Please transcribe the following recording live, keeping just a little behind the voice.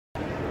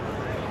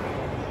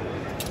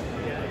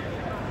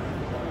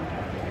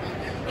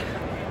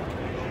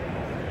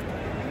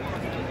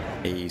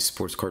Hey,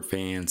 sports card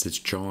fans, it's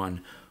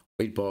John,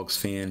 Boggs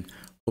fan.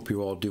 Hope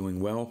you're all doing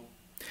well.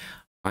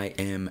 I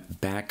am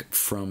back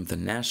from the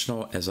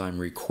National as I'm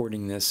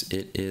recording this.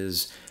 It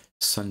is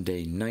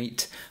Sunday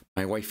night.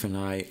 My wife and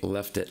I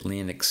left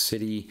Atlantic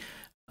City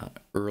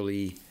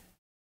early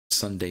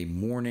Sunday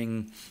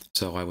morning,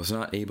 so I was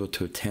not able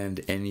to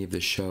attend any of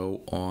the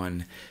show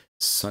on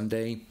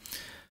Sunday.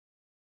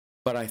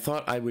 But I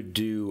thought I would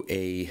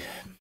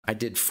I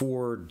did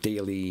 4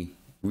 daily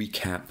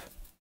recap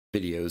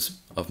videos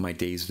of my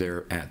days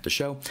there at the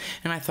show,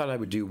 and I thought I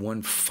would do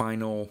one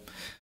final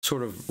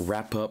sort of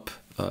wrap-up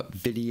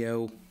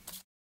video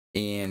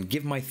and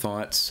give my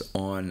thoughts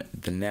on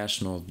the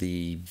National,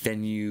 the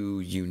venue,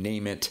 you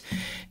name it,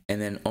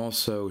 and then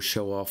also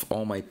show off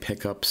all my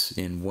pickups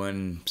in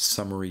one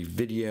summary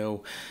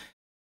video.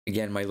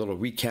 Again, my little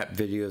recap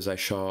videos, I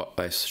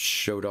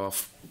showed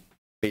off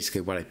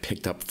basically what I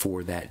picked up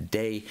for that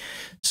day.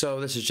 So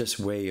this is just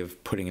a way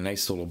of putting a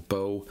nice little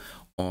bow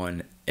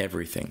on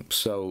everything.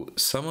 So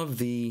start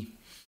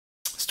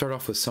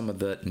off with some of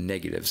the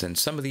negatives, and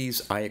some of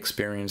these I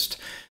experienced.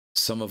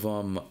 Some of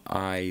them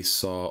I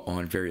saw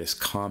on various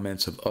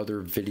comments of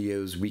other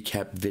videos,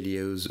 recap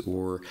videos,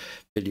 or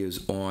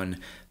videos on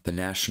the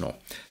National.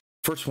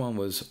 First one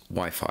was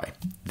Wi-Fi,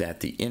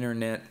 that the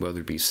internet, whether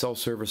it be cell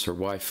service or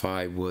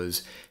Wi-Fi,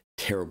 was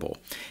terrible.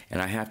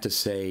 And I have to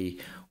say,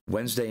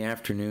 Wednesday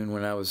afternoon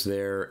when I was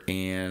there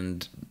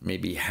and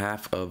maybe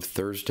half of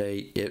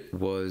Thursday, it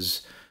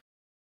was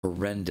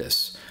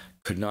horrendous.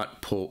 Could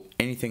not pull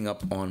anything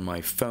up on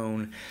my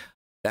phone.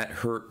 That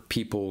hurt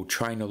people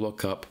trying to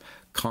look up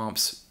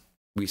comps,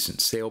 recent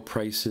sale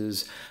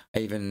prices. I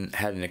even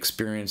had an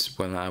experience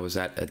when I was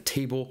at a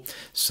table.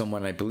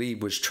 Someone, I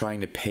believe, was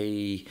trying to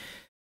pay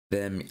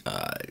them,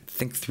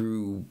 think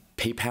through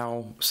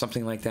PayPal,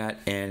 something like that,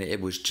 and it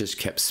was just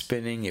kept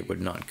spinning. It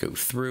would not go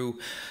through.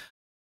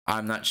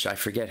 I'm not sure, I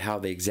forget how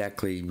they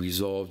exactly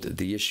resolved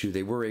the issue.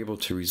 They were able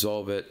to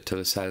resolve it to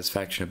the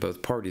satisfaction of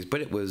both parties,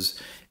 but it was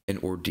an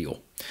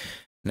ordeal.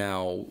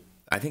 Now,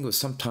 I think it was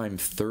sometime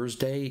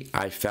Thursday,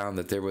 I found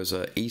that there was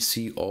a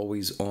AC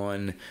always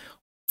on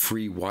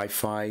free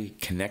Wi-Fi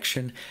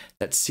connection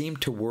that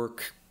seemed to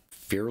work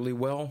fairly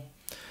well.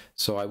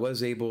 So I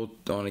was able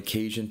on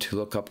occasion to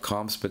look up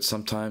comps, but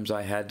sometimes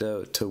I had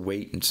to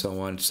wait and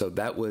so on. So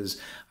that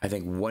was, I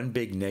think, one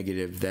big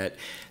negative that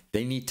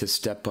they need to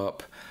step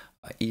up.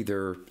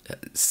 Either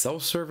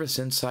cell service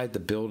inside the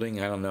building,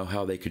 I don't know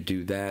how they could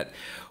do that,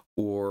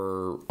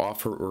 or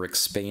offer or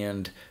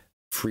expand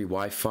free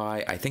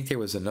Wi-Fi. I think there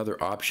was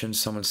another option.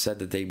 Someone said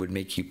that they would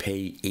make you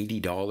pay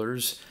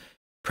 $80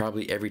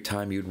 probably every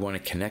time you'd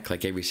want to connect,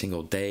 like every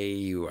single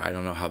day. Or I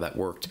don't know how that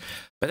worked,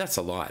 but that's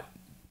a lot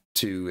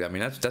to, I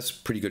mean, that's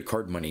pretty good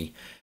card money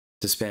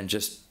to spend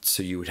just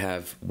so you would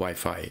have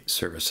Wi-Fi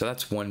service. So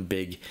that's one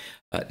big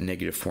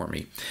negative for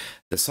me.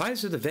 The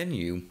size of the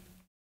venue,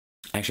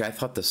 actually, I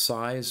thought the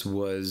size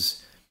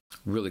was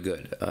really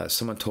good.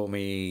 Someone told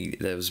me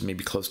that it was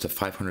maybe close to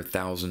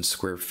 500,000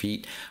 square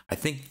feet. I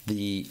think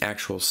the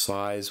actual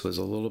size was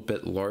a little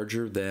bit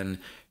larger than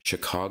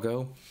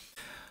Chicago.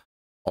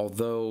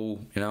 Although,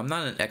 I'm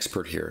not an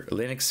expert here.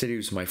 Atlantic City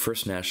was my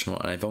first National,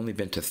 and I've only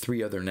been to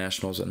 3 other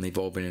Nationals, and they've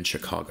all been in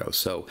Chicago.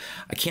 So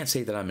I can't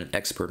say that I'm an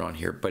expert on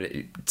here, but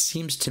it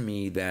seems to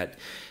me that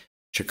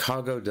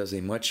Chicago does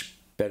a much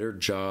better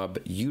job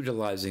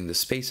utilizing the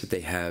space that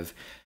they have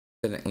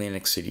than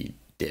Atlantic City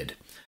did.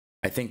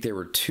 I think there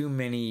were too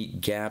many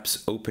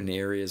gaps, open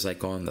areas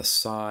like on the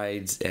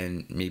sides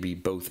and maybe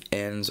both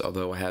ends,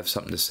 although I have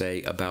something to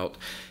say about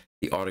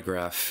the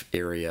autograph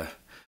area.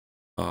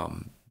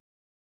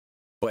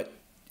 But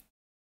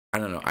I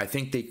don't know. I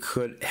think they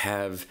could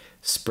have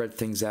spread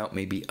things out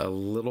maybe a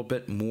little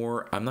bit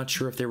more. I'm not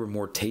sure if there were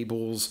more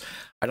tables.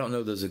 I don't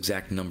know those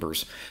exact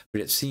numbers,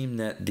 but it seemed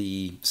that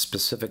the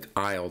specific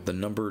aisle, the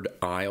numbered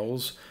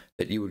aisles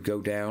that you would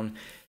go down,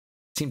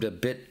 seemed a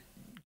bit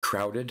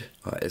crowded,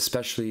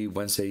 especially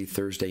Wednesday,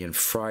 Thursday, and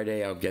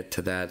Friday. I'll get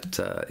to that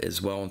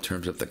as well in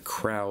terms of the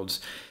crowds.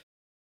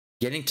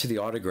 Getting to the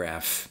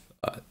autograph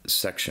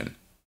section,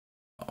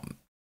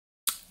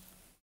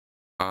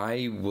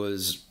 I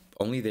was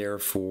only there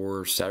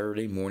for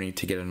Saturday morning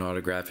to get an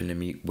autograph and to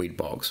meet Wade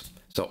Boggs.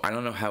 So I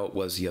don't know how it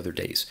was the other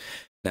days.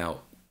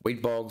 Now,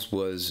 Wade Boggs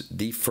was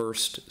the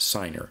first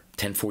signer,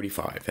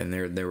 10:45, and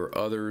there were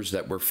others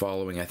that were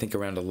following, I think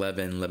around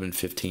 11,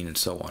 11:15, and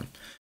so on.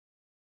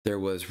 There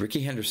was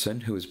Ricky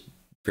Henderson, who was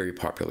very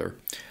popular.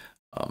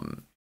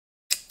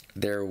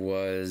 There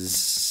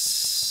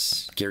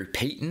was Gary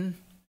Payton,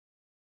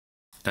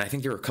 and I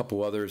think there were a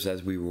couple others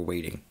as we were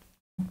waiting.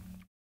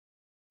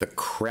 The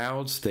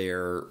crowds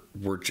there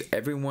were,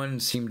 everyone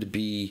seemed to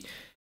be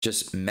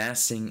just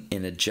massing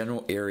in a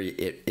general area.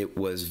 It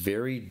was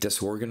very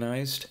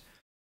disorganized.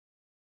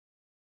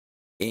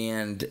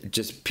 And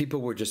just people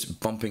were just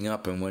bumping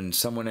up, and when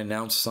someone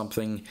announced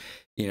something,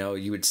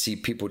 you would see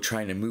people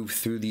trying to move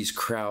through these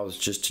crowds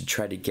just to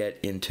try to get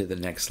into the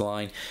next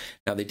line.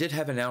 Now, they did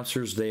have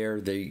announcers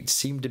there. They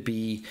seemed to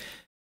be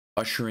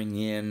ushering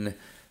in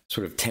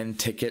sort of 10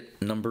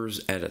 ticket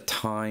numbers at a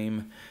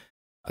time.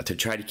 to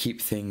try to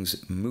keep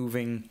things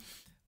moving,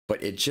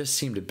 but it just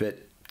seemed a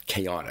bit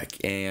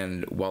chaotic.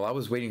 And while I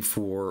was waiting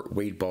for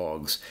Wade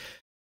Boggs,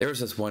 there was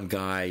this one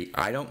guy,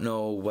 I don't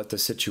know what the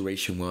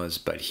situation was,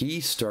 but he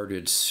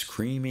started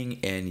screaming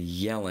and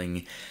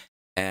yelling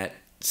at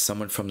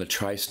someone from the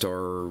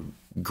TriStar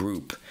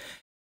group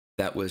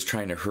that was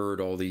trying to herd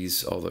all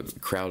the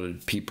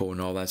crowded people and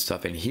all that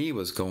stuff. And he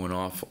was going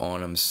off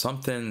on him,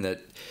 something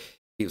that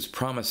he was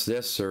promised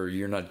this, or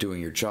you're not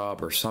doing your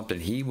job or something.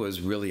 He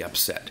was really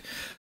upset.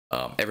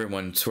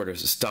 Everyone sort of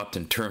stopped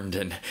and turned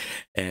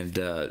and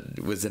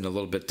was in a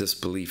little bit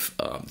disbelief.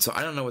 So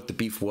I don't know what the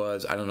beef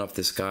was. I don't know if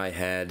this guy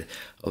had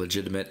a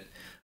legitimate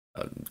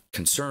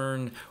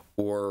concern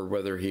or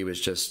whether he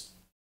was just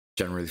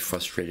generally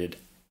frustrated.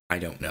 I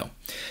don't know.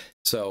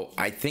 So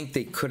I think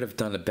they could have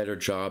done a better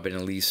job in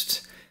at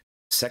least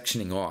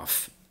sectioning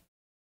off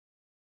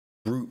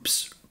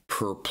groups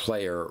per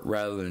player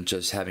rather than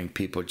just having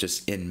people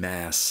just en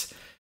masse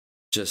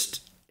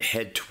just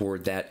head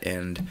toward that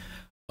end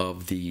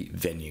of the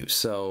venue.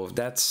 So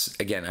that's,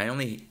 again, I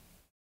only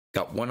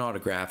got one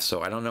autograph,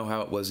 so I don't know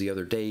how it was the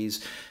other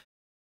days,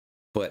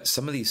 but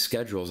some of these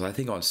schedules, I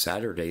think on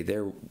Saturday,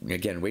 there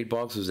again, Wade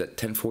Boggs was at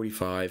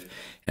 10:45,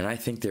 and I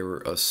think there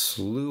were a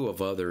slew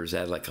of others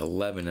at like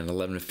 11 and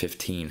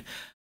 11:15.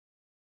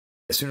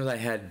 As soon as I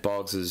had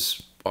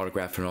Boggs's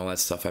autograph and all that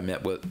stuff, I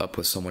met up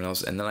with someone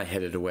else, and then I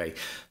headed away.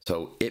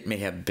 So it may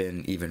have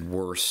been even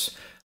worse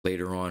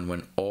later on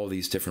when all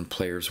these different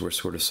players were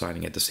sort of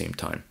signing at the same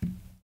time.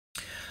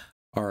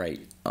 All right,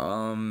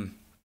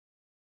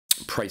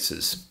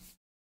 prices.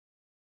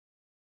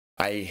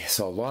 I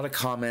saw a lot of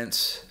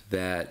comments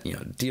that,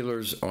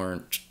 dealers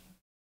aren't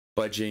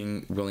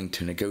budging, willing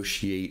to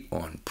negotiate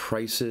on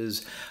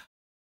prices.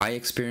 I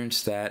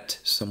experienced that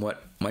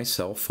somewhat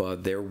myself.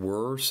 There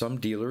were some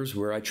dealers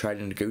where I tried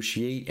to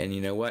negotiate, and you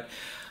know what?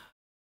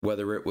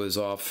 Whether it was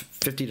off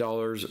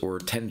 $50 or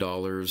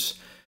 $10,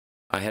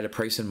 I had a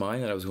price in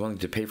mind that I was willing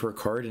to pay for a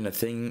card, and a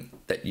thing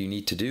that you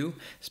need to do,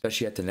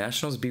 especially at the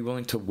Nationals, be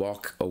willing to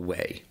walk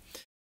away.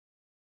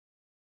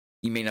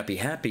 You may not be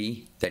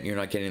happy that you're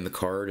not getting the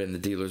card and the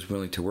dealer's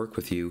willing to work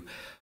with you,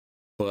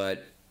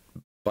 but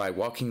by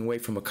walking away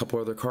from a couple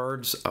other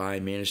cards, I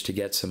managed to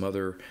get some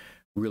other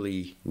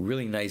really,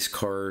 really nice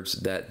cards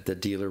that the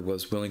dealer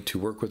was willing to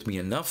work with me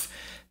enough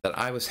that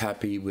I was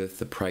happy with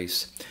the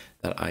price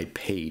that I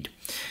paid.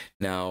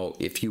 Now,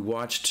 if you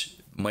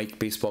watched Mike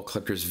Baseball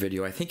Collector's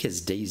video, I think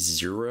his Day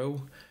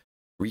Zero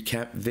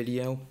recap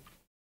video,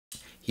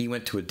 he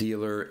went to a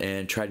dealer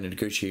and tried to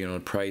negotiate on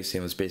a price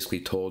and was basically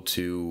told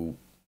to,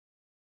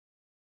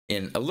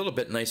 in a little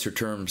bit nicer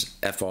terms,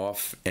 F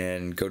off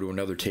and go to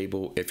another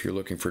table if you're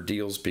looking for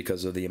deals,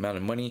 because of the amount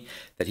of money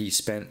that he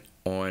spent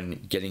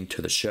on getting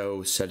to the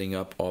show, setting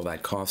up all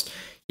that cost.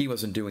 He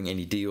wasn't doing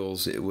any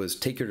deals. It was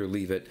take it or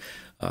leave it,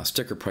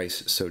 sticker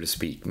price, so to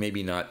speak.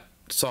 Maybe not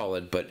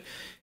solid, but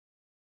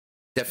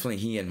definitely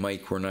he and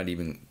Mike were not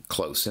even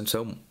close. And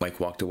so Mike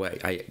walked away.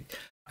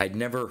 I'd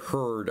never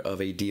heard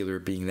of a dealer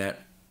being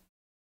that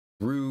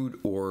rude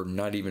or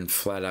not even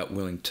flat out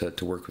willing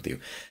to work with you.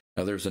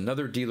 Now, there's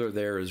another dealer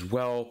there as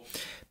well.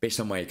 Based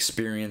on my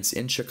experience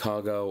in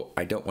Chicago,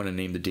 I don't want to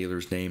name the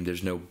dealer's name.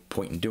 There's no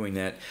point in doing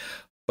that.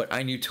 But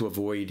I knew to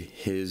avoid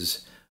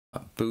his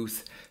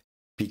booth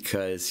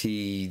because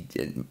he,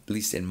 at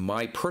least in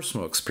my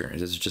personal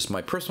experience, this is just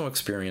my personal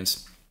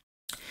experience,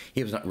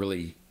 he was not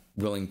really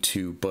willing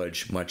to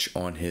budge much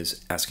on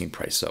his asking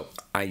price. So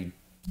I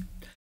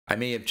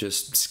may have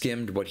just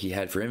skimmed what he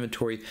had for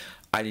inventory.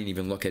 I didn't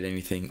even look at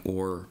anything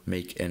or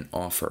make an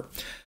offer.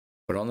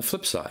 But on the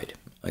flip side,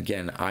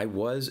 again, I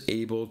was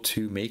able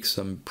to make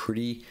some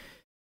pretty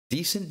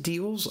decent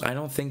deals. I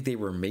don't think they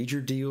were major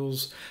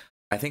deals.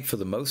 I think for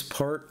the most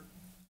part,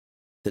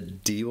 the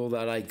deal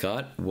that I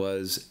got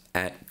was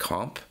at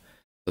comp.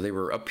 So they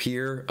were up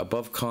here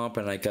above comp,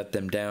 and I got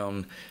them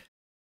down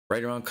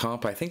right around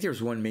comp. I think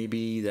there's one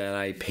maybe that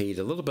I paid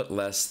a little bit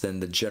less than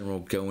the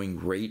general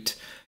going rate,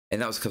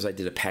 and that was because I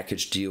did a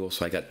package deal.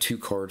 So I got 2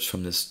 cards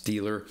from this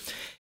dealer.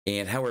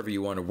 And however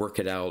you want to work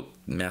it out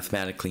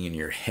mathematically in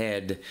your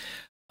head,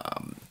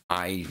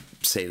 I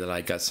say that I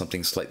got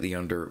something slightly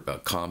under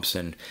comps.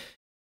 And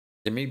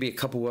there may be a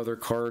couple other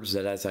cards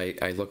that, as I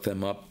look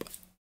them up,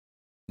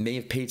 may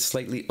have paid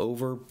slightly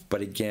over.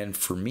 But again,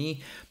 for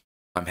me,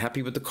 I'm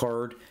happy with the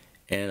card,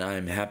 and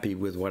I'm happy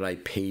with what I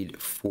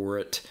paid for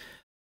it.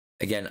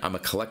 Again, I'm a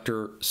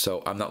collector,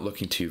 so I'm not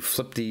looking to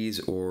flip these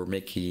or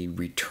make a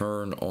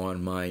return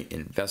on my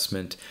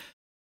investment.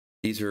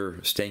 These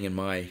are staying in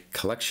my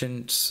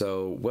collection,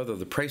 so whether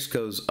the price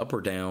goes up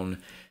or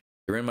down,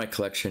 they're in my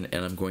collection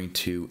and I'm going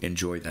to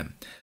enjoy them.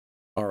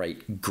 All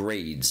right,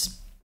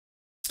 grades.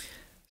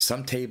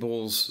 Some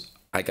tables,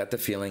 I got the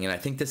feeling, and I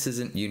think this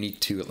isn't unique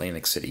to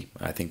Atlantic City.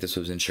 I think this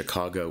was in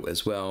Chicago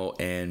as well,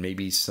 and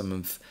maybe some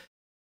of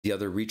the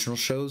other regional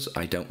shows.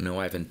 I don't know.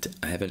 I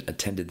haven't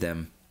attended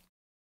them.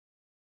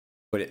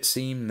 But it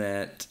seemed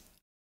that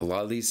a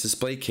lot of these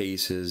display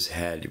cases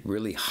had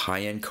really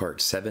high-end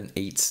cards, 7s,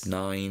 8s,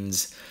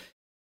 9s.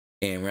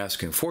 and we're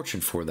asking a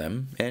fortune for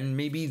them, and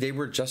maybe they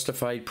were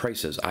justified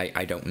prices.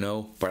 I don't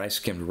know, but I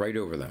skimmed right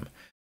over them.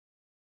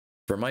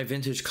 For my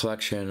vintage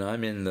collection,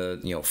 I'm in the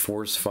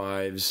 4s,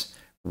 5s,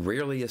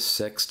 rarely a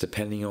 6,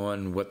 depending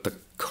on what the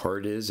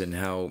card is and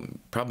how,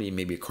 probably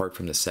maybe a card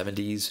from the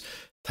 70s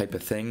type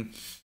of thing.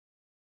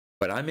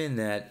 But I'm in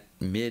that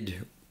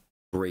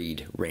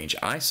mid-grade range.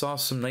 I saw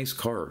some nice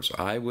cards.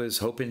 I was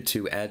hoping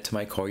to add to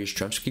my Collier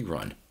Yastrzemski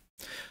run.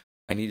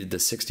 I needed the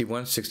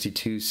 61,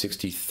 62,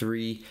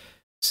 63,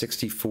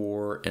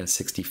 64, and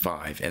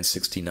 65, and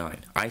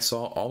 69. I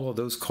saw all of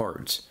those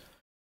cards,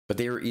 but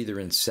they were either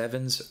in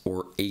 7s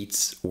or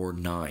 8s or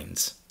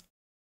 9s.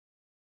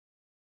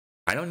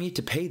 I don't need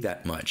to pay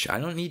that much. I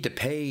don't need to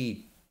pay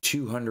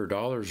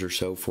 $200 or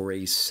so for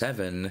a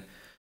 7.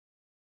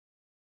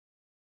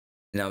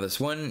 Now this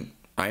one,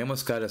 I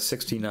almost got a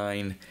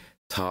 69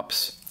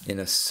 tops in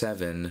a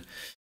 7.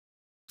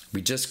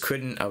 We just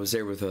couldn't. I was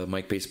there with a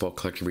Mike Baseball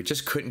Collector. We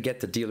just couldn't get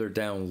the dealer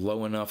down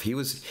low enough.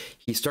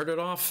 He started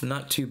off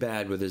not too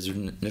bad with his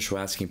initial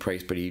asking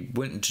price, but he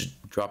wouldn't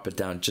drop it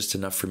down just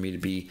enough for me to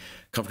be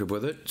comfortable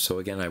with it. So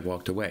again, I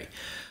walked away.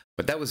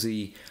 But that was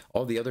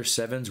all the other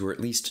 7s were at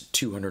least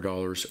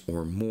 $200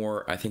 or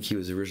more. I think he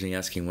was originally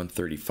asking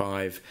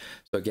 $135.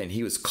 So again,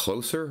 he was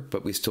closer,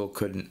 but we still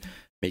couldn't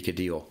make a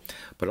deal.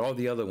 But all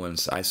the other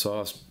ones, I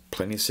saw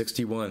plenty of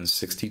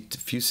 61s, a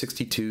few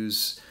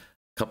 62s,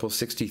 a couple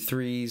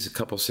 63s, a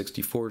couple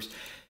 64s.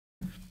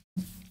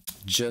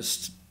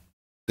 Just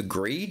the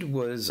grade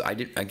was,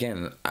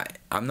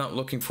 I'm not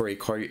looking for a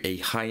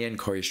high-end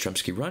Collier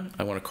Yastrzemski run.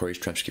 I want a Collier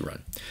Yastrzemski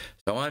run.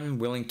 So I'm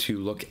willing to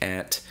look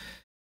at,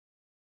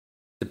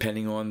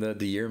 depending on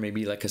the year,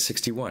 maybe like a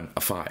 61,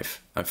 a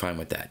 5. I'm fine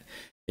with that.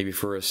 Maybe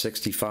for a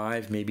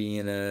 65, maybe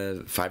in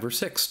a 5 or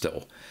 6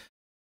 still.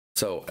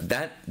 So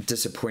that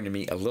disappointed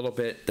me a little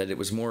bit, that it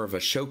was more of a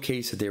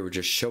showcase, that they were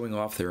just showing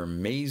off their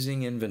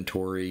amazing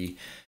inventory.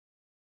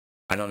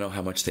 I don't know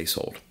how much they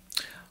sold.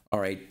 All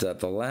right,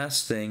 the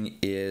last thing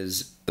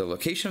is the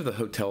location of the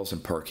hotels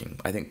and parking.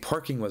 I think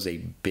parking was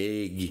a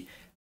big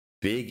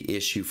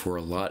issue for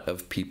a lot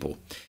of people.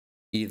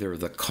 Either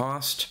the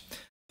cost,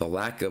 the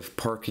lack of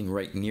parking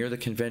right near the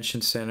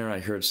convention center. I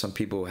heard some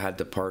people had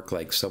to park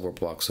like several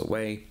blocks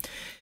away.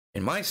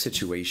 In my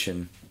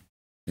situation,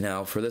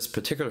 now for this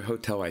particular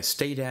hotel I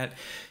stayed at,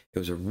 it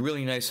was a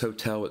really nice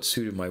hotel. It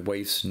suited my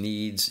wife's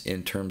needs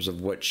in terms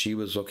of what she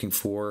was looking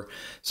for,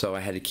 so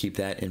I had to keep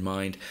that in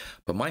mind.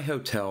 But my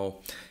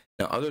hotel,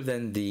 now other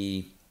than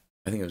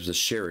I think it was the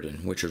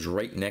Sheraton, which was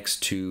right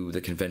next to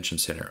the convention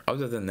center.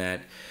 Other than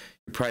that,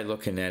 you're probably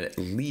looking at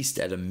least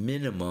at a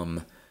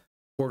minimum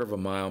quarter of a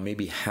mile,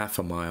 maybe half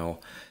a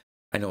mile.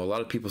 I know a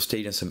lot of people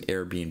stayed in some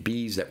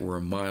Airbnbs that were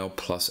a mile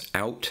plus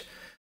out.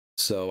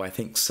 So I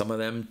think some of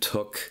them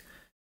took,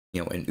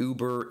 an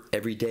Uber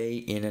every day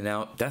in and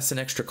out. That's an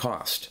extra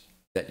cost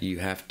that you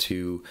have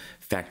to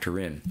factor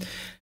in.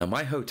 Now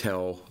my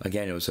hotel,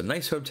 again, it was a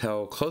nice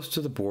hotel close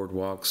to the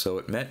boardwalk, so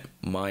it met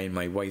my and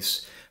my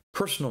wife's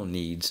personal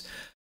needs,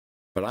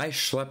 but I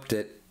schlepped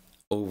it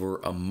over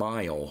a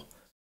mile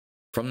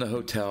from the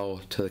hotel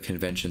to the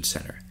convention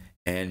center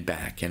and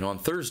back. And on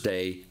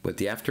Thursday, with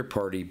the after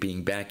party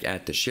being back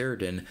at the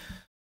Sheraton,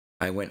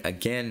 I went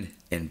again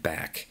and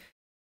back.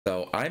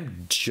 So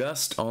I'm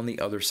just on the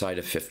other side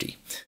of 50.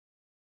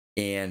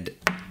 And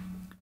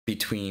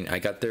I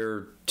got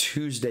there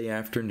Tuesday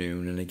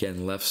afternoon and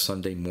again left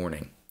Sunday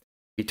morning.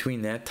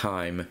 Between that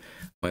time,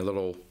 my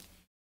little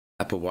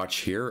Apple Watch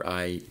here,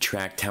 I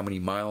tracked how many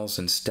miles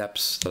and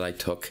steps that I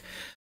took.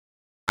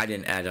 I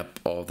didn't add up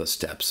all the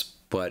steps,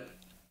 but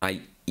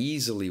I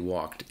easily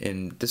walked,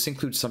 and this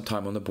includes some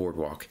time on the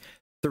boardwalk,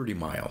 30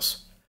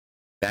 miles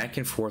back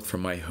and forth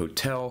from my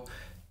hotel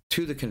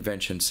to the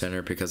convention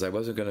center because I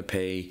wasn't going to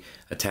pay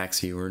a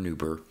taxi or an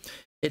Uber.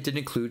 It did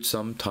include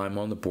some time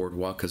on the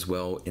boardwalk as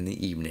well in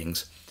the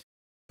evenings,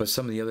 but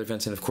some of the other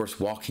events, and of course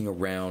walking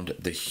around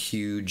the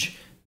huge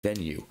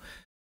venue.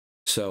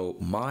 So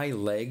my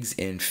legs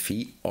and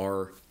feet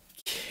are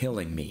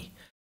killing me.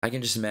 I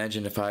can just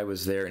imagine if I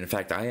was there, and in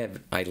fact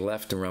I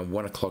left around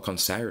 1 o'clock on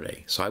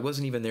Saturday, so I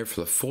wasn't even there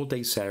for the full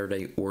day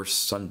Saturday or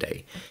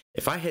Sunday.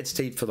 If I had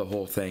stayed for the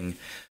whole thing,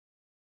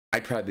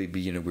 I'd probably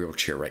be in a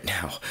wheelchair right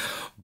now.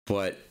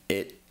 But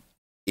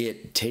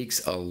it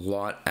takes a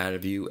lot out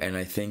of you, and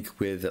I think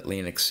with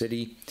Atlantic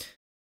City,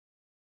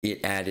 it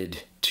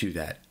added to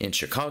that. In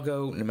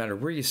Chicago, no matter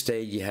where you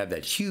stay, you have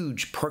that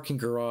huge parking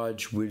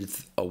garage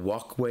with a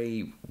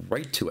walkway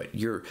right to it.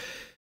 You're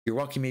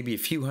walking maybe a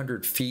few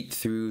hundred feet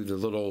through the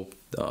little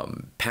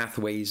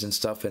pathways and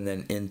stuff, and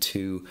then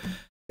into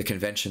the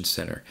convention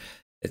center.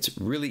 It's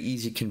really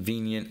easy,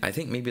 convenient. I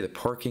think maybe the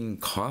parking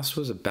cost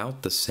was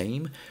about the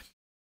same,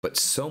 but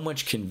so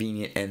much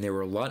convenient, and there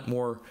were a lot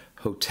more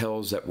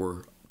hotels that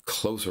were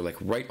closer, like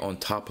right on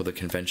top of the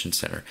convention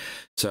center.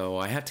 So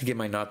I have to give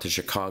my nod to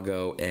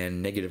Chicago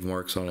and negative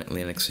marks on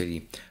Atlantic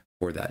City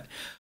for that.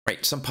 All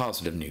right, some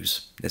positive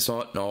news. It's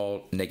not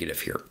all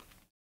negative here.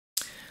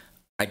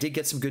 I did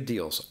get some good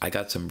deals. I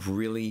got some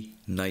really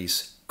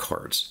nice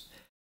cards.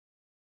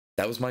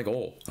 that was my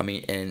goal. I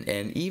mean,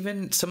 and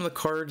even some of the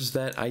cards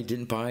that I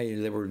didn't buy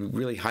that were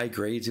really high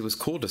grades, it was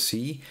cool to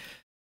see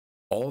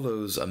all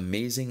those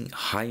amazing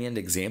high-end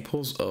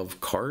examples of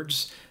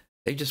cards.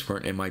 They just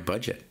weren't in my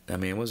budget. I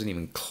mean, it wasn't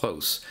even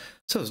close.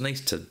 So it was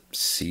nice to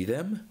see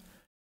them,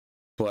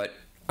 but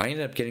I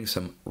ended up getting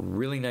some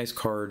really nice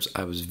cards.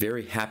 I was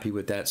very happy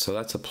with that, so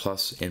that's a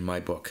plus in my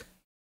book.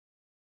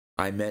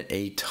 I met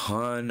a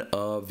ton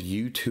of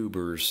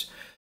YouTubers.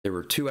 There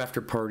were 2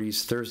 after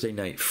parties, Thursday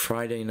night,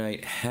 Friday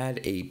night. Had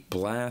a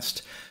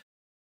blast.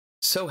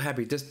 So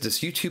happy. This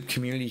YouTube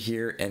community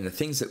here and the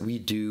things that we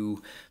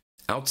do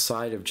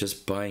outside of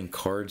just buying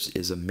cards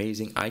is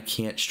amazing. I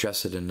can't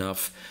stress it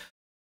enough.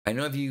 I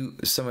know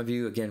some of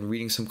you, again,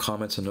 reading some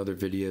comments on other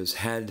videos,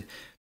 had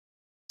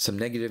some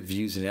negative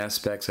views and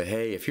aspects of,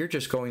 hey, if you're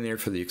just going there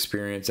for the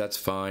experience, that's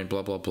fine,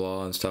 blah, blah,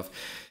 blah, and stuff.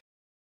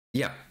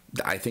 Yeah,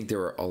 I think there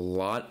are a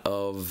lot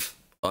of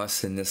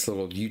us in this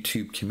little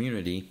YouTube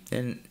community,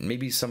 and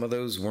maybe some of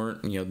those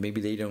weren't, maybe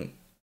they don't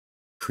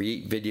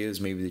create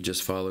videos, maybe they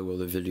just follow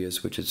other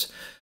videos, which is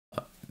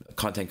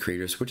content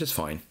creators, which is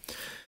fine.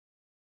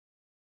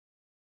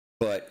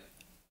 But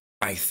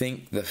I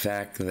think the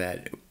fact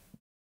that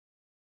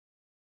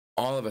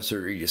all of us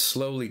are either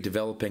slowly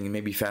developing, and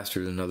maybe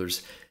faster than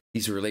others,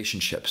 these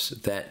relationships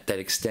that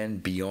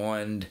extend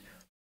beyond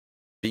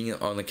being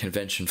on the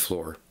convention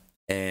floor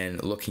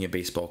and looking at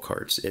baseball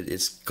cards.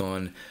 It's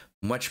gone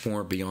much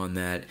more beyond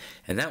that,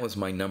 and that was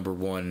my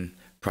 #1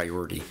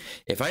 priority.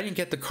 If I didn't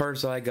get the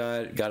cards that I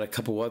got a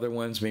couple other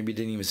ones, maybe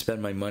didn't even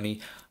spend my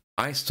money,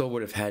 I still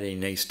would have had a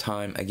nice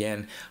time.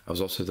 Again, I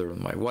was also there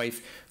with my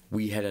wife.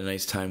 We had a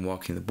nice time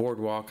walking the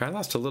boardwalk. I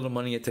lost a little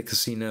money at the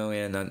casino,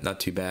 and not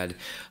too bad.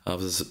 I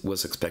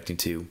was expecting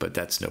to, but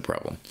that's no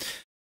problem.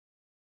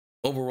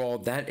 Overall,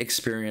 that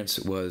experience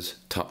was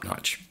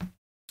top-notch.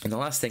 And the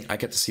last thing, I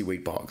got to see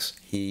Wade Boggs.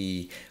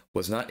 He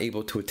was not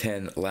able to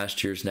attend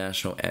last year's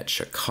National at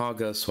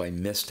Chicago, so I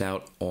missed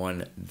out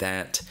on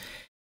that.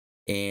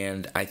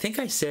 And I think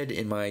I said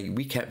in my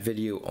recap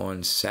video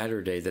on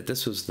Saturday that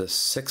this was the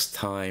 6th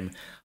time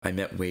I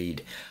met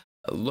Wade.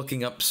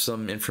 Looking up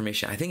some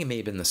information, I think it may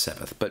have been the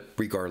 7th, but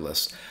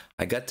regardless,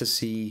 I got to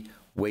see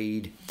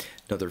Wade,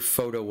 another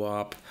photo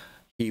op.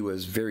 He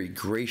was very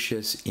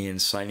gracious in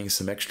signing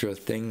some extra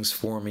things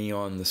for me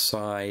on the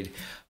side.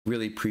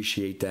 Really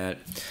appreciate that.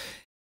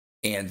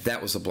 And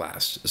that was a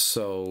blast.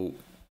 So,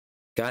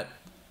 got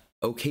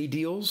okay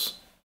deals,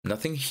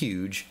 nothing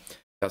huge.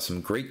 Got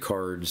some great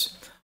cards,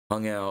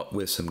 hung out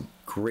with some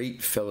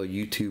great fellow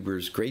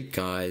YouTubers, great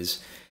guys,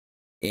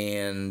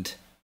 and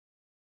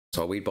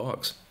saw Wade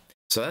Boggs.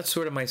 So that's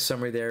sort of my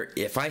summary there.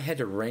 If I had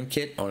to rank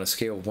it on a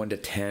scale of 1 to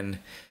 10,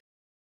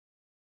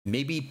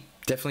 maybe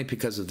definitely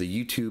because of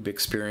the YouTube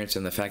experience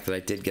and the fact that I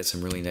did get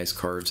some really nice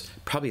cards,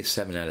 probably a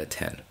 7 out of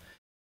 10.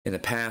 In the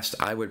past,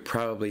 I would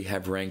probably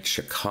have ranked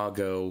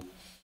Chicago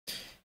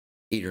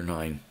 8 or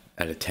 9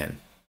 out of 10.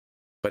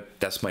 But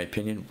that's my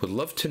opinion. Would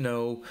love to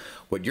know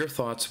what your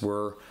thoughts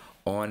were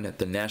on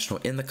the National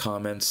in the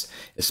comments,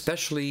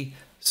 especially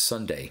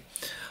Sunday.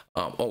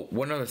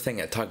 One other thing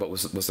I talked about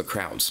was the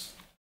crowds.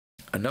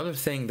 Another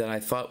thing that I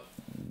thought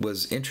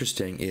was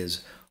interesting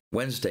is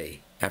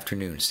Wednesday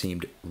afternoon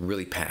seemed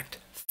really packed.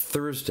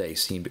 Thursday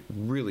seemed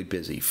really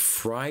busy.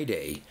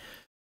 Friday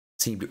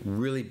seemed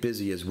really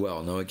busy as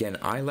well. Now, again,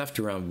 I left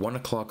around 1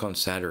 o'clock on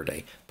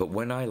Saturday, but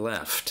when I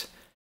left,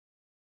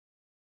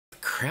 the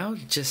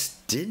crowd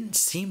just didn't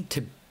seem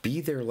to be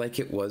there like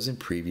it was in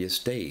previous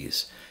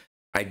days.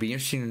 I'd be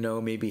interested to know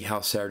maybe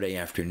how Saturday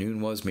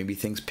afternoon was. Maybe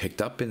things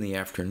picked up in the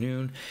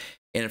afternoon.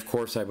 And of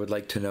course, I would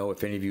like to know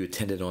if any of you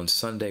attended on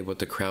Sunday, what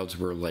the crowds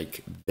were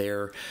like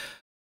there.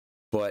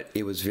 But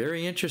it was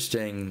very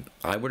interesting.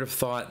 I would have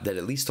thought that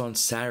at least on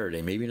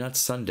Saturday, maybe not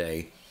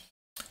Sunday,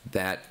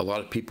 that a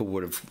lot of people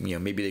would have,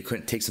 maybe they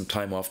couldn't take some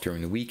time off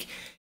during the week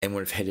and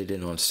would have headed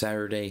in on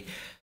Saturday.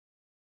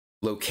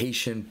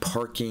 Location,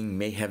 parking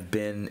may have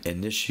been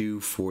an issue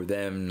for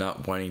them,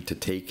 not wanting to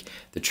take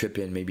the trip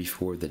in maybe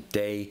for the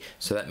day,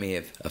 so that may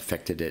have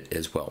affected it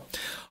as well.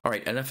 All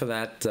right, enough of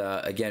that.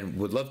 Again,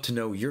 would love to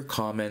know your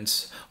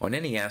comments on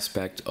any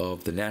aspect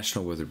of the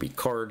National, whether it be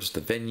cards,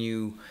 the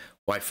venue,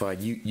 Wi-Fi,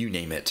 you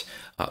name it.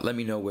 Let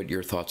me know what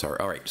your thoughts are.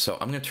 All right, so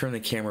I'm going to turn the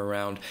camera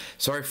around.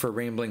 Sorry for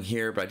rambling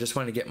here, but I just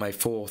want to get my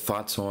full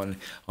thoughts on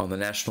the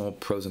National,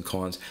 pros and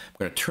cons. I'm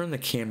going to turn the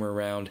camera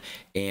around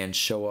and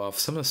show off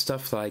some of the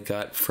stuff that I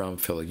got from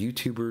fellow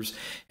YouTubers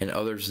and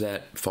others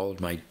that followed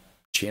my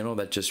channel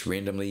that just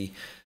random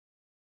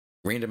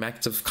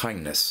acts of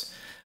kindness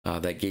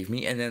that gave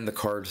me, and then the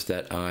cards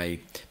that I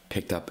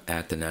picked up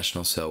at the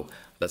National. So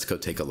let's go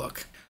take a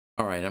look.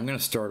 All right, I'm going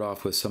to start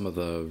off with some of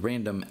the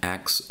random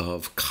acts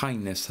of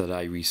kindness that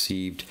I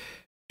received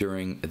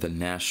during the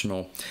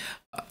National.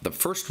 The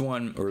first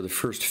one, or the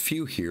first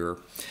few here,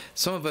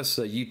 some of us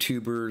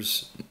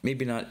YouTubers,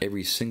 maybe not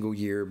every single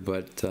year,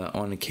 but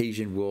on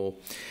occasion will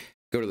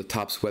go to the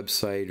Topps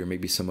website or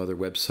maybe some other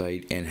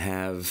website and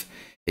have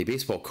a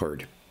baseball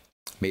card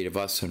made of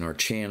us on our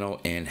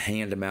channel and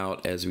hand them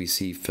out as we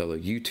see fellow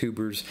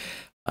YouTubers.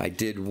 I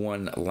did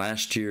one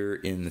last year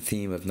in the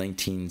theme of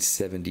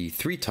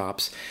 1973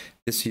 tops.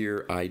 This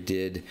year I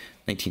did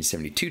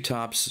 1972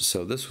 tops,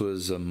 so this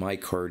was my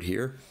card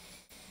here.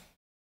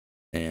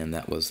 And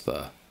that was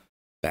the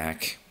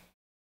back.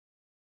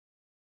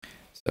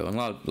 So a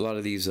lot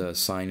of these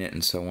sign it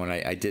and so on.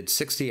 I did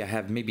 60. I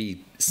have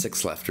maybe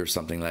 6 left or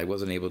something that I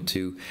wasn't able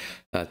to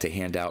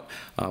hand out.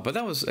 But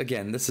that was,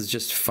 again, this is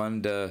just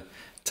fun to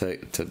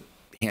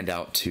hand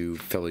out to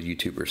fellow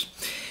YouTubers.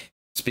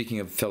 Speaking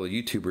of fellow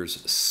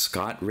YouTubers,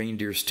 Scott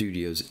Reindeer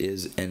Studios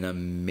is an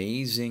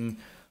amazing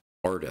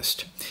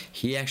artist.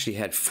 He actually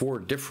had 4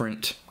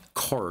 different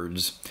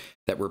cards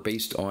that were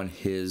based on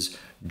his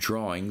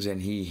drawings,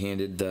 and he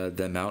handed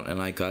them out,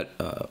 and I got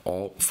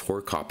all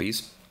 4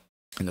 copies.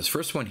 And this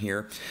first one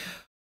here,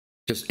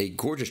 just a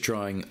gorgeous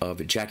drawing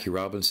of Jackie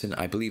Robinson.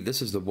 I believe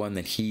this is the one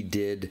that he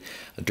did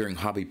during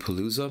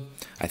Hobbypalooza.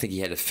 I think he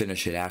had to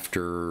finish it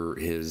after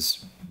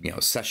his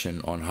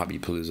session on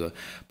Hobbypalooza,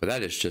 but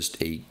that is just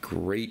a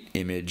great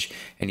image,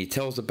 and he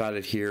tells about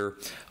it here.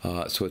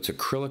 So it's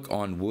acrylic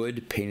on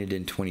wood, painted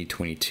in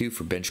 2022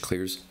 for Bench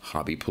Clear's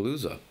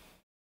Hobbypalooza.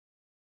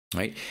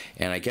 Right,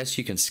 and I guess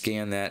you can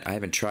scan that. I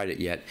haven't tried it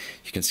yet.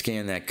 You can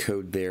scan that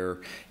code there,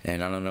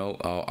 and I don't know.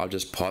 I'll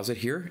just pause it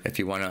here if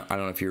you want to. I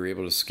don't know if you're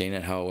able to scan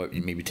it. How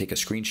maybe take a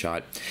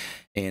screenshot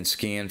and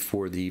scan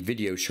for the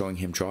video showing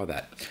him draw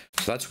that.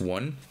 So that's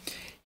one.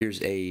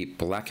 Here's a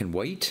black and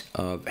white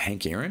of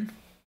Hank Aaron.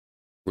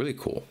 Really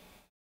cool.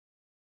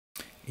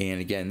 And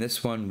again,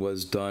 this one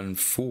was done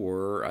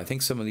for, I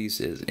think some of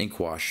these is ink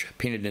wash,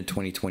 painted in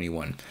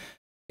 2021.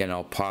 Again,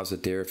 I'll pause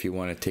it there if you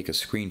want to take a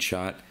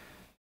screenshot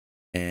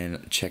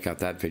and check out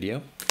that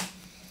video.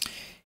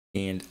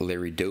 And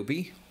Larry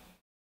Doby.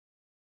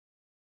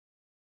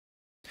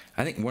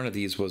 I think one of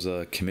these was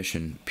a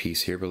commission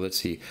piece here, but let's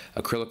see.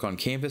 Acrylic on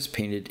canvas,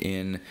 painted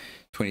in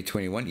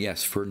 2021.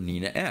 Yes, for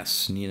Nina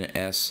S. Nina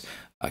S.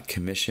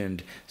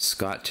 Commissioned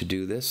Scott to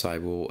do this. I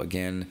will,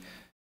 again,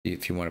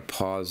 if you want to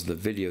pause the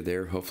video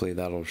there, hopefully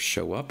that'll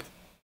show up.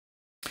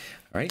 All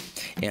right.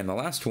 And the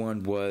last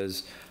one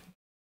was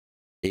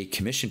a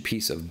commission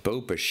piece of Beau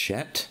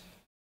Bichette.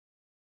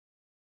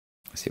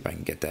 Let's see if I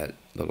can get that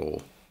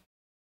little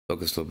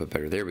focus a little bit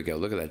better. There we go.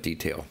 Look at that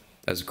detail.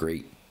 That's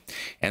great.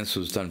 And this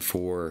was done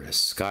for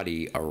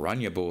Scotty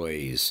Aranya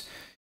Boys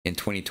in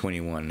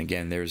 2021.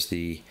 Again, there's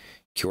the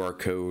QR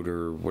code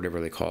or whatever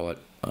they call it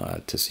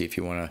to see if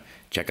you want to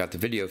check out the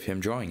video of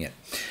him drawing it.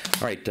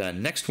 All right,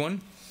 next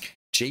one.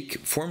 Jake,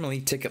 formerly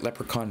Ticket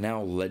Leprechaun,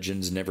 now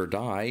Legends Never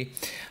Die.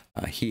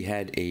 He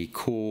had a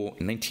cool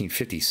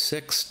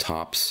 1956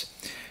 Topps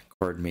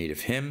card made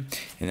of him,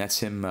 and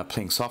that's him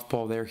playing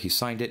softball there. He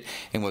signed it,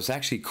 and what's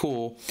actually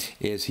cool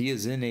is he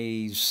is in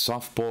a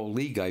softball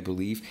league, I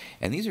believe,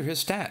 and these are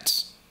his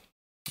stats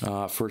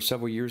for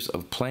several years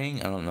of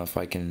playing. I don't know if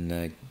I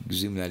can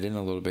zoom that in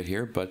a little bit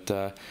here, but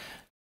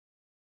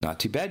not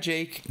too bad,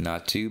 Jake.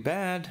 Not too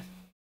bad.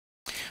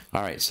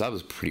 All right, so that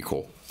was pretty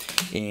cool.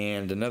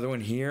 And another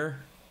one here,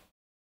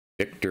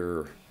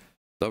 Victor,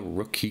 the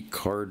Rookie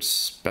Card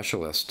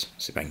Specialist.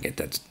 Let's see if I can get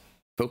that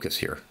focus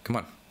here. Come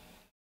on.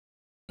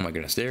 Oh my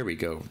goodness, there we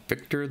go.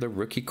 Victor, the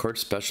Rookie Card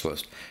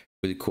Specialist.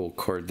 Really cool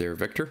card there,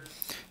 Victor.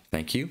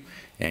 Thank you.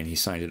 And he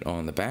signed it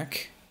on the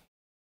back.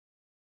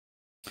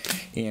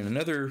 And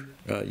another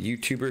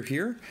YouTuber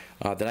here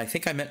that I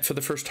think I met for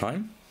the first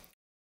time,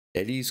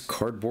 Eddie's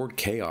Cardboard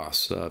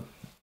Chaos.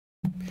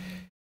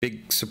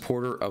 Big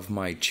supporter of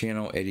my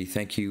channel, Eddie.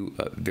 Thank you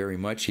very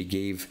much. He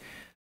gave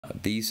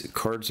these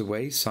cards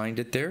away, signed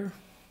it there.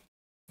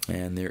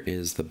 And there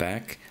is the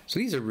back. So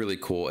these are really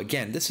cool.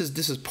 Again, this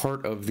is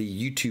part of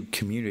the YouTube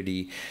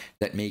community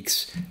that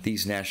makes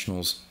these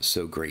nationals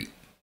so great.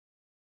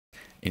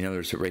 In other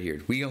words, right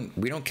here, we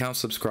don't count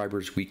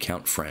subscribers, we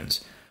count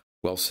friends.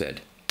 Well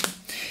said.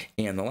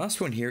 And the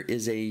last one here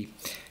is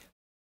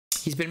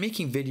he's been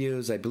making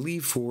videos, I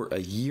believe, for a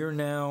year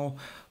now.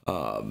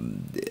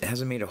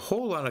 Hasn't made a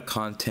whole lot of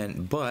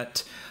content,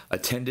 but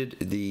attended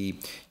the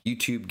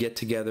YouTube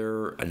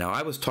get-together. Now,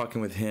 I was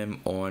talking with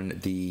him on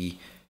the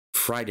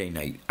Friday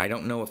night. I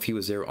don't know if he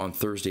was there on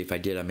Thursday. If I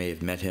did, I may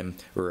have met him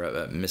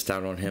or missed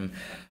out on him.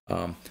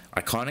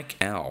 Iconic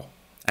Al.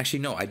 Actually,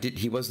 no, I did.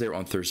 He was there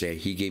on Thursday.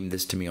 He gave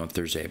this to me on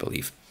Thursday, I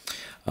believe.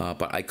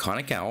 But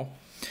Iconic Al,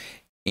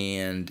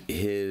 and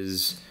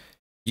his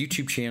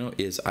YouTube channel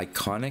is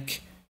Iconic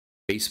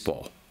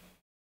Baseball.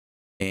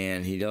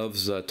 And he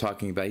loves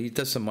talking about, he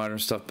does some modern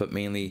stuff, but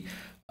mainly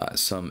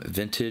some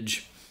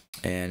vintage.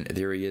 And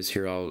there he is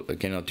here. I'll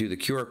do the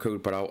QR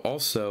code, but I'll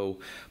also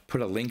put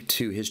a link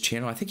to his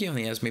channel. I think he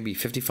only has maybe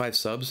 55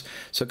 subs.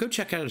 So go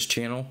check out his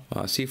channel.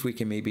 See if we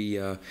can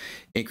maybe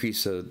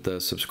increase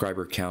the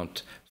subscriber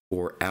count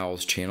for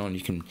Al's channel. And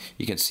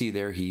you can see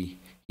there he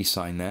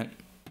signed that.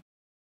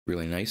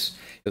 Really nice.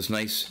 It was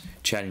nice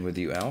chatting with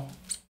you, Al.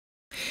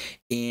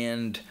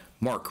 And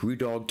Mark,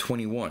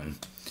 Rudog21.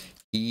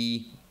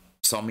 He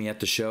saw me at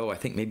the show, I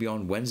think maybe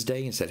on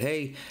Wednesday, and said,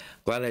 hey,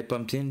 glad I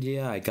bumped into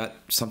you. I got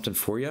something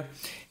for you.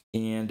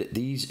 And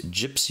these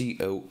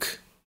Gypsy Oak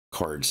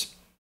cards.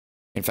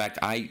 In fact,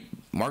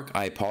 Mark,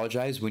 I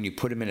apologize. When you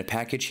put them in a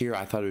package here,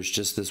 I thought it was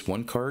just this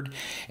one card,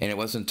 and it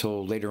wasn't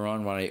until later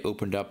on when I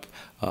opened up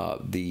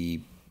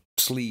the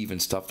sleeve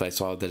and stuff that I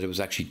saw that it was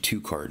actually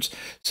 2 cards.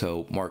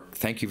 So, Mark,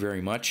 thank you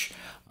very much.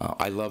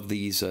 I love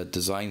these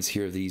designs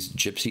here, these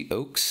Gypsy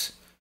Oaks.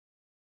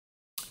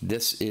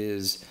 This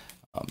is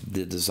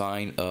the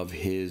design of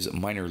his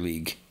minor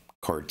league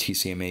card,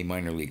 TCMA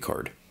minor league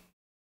card.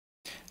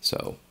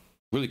 So,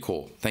 really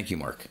cool. Thank you,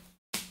 Mark.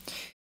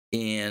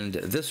 And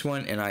this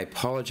one, and I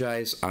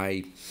apologize,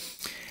 I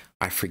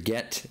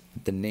forget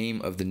the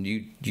name of the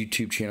new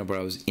YouTube channel, but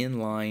I was in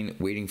line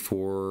waiting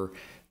for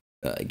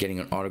getting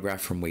an autograph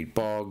from Wade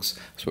Boggs.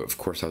 So of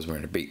course I was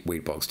wearing a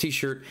Wade Boggs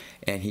t-shirt,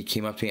 and he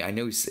came up to me. I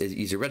know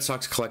he's a Red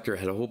Sox collector,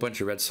 had a whole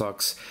bunch of Red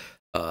Sox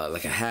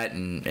like a hat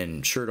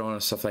and shirt on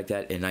and stuff like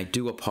that, and I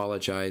do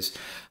apologize.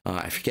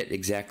 I forget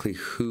exactly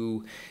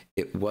who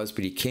it was,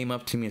 but he came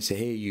up to me and said,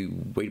 "Hey, you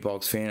Wade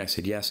Boggs fan?" I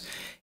said yes,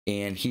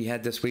 and he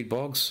had this Wade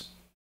Boggs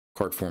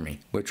card for me,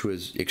 which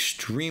was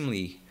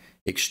extremely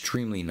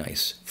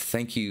nice.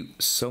 Thank you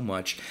so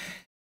much.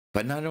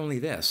 But not only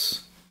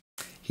this,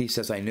 he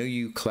says, "I know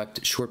you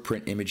collect short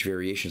print image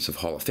variations of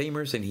Hall of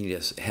Famers," and he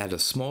just had a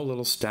small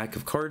little stack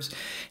of cards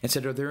and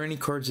said, "Are there any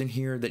cards in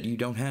here that you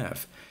don't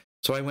have?"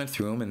 So I went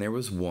through them, and there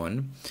was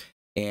one,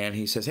 and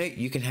he says, "Hey,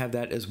 you can have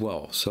that as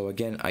well." So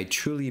again, I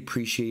truly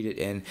appreciate it,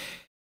 and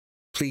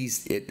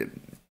please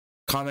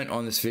comment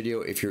on this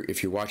video if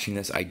you're watching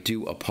this. I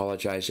do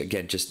apologize.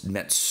 Again, just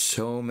met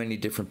so many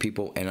different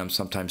people, and I'm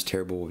sometimes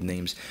terrible with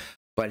names,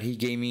 but he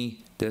gave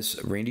me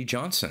this Randy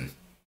Johnson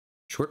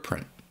short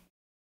print.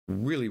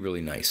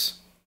 Really nice.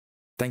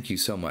 Thank you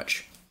so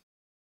much.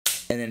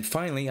 And then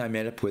finally, I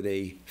met up with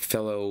a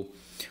fellow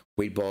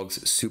Wade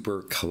Boggs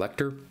super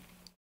collector.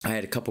 I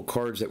had a couple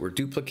cards that were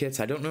duplicates.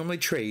 I don't normally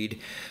trade,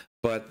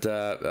 but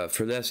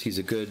for this, he's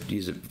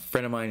a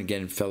friend of mine,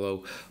 again,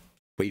 fellow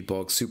Wade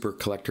Boggs super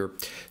collector.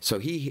 So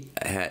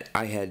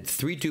I had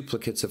 3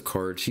 duplicates of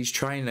cards. He's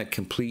trying to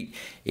complete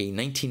a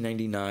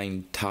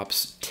 1999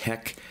 Topps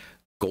Tech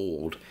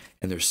Gold,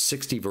 and there's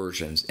 60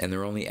 versions, and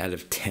they're only out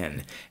of 10,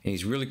 and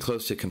he's really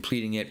close to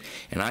completing it.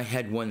 And I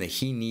had one that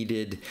he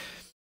needed.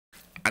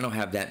 I don't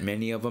have that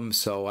many of them,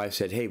 so I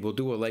said, "Hey, we'll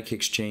do a like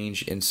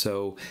exchange." And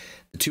so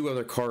the 2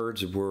 other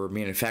cards were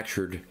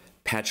manufactured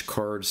patch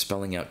cards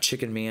spelling out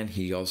Chicken Man.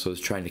 He also is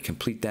trying to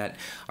complete that.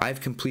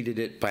 I've completed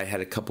it, but I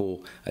had a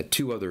couple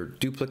 2 other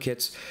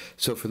duplicates.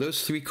 So for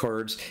those 3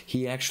 cards,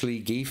 he actually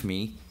gave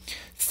me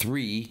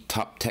 3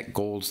 Top Tech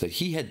Golds that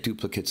he had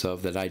duplicates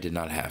of that I did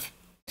not have.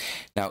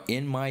 Now,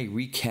 in my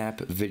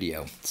recap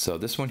video, so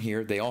this one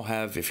here, they all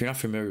have, if you're not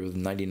familiar with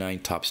 99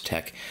 Topps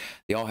Tech,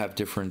 they all have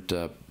different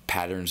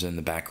patterns in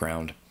the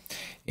background.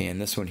 And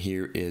this one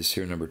here is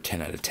serial number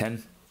 10 out of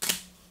 10.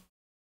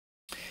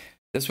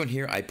 This one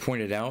here, I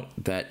pointed out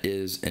that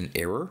is an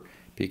error,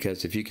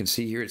 because if you can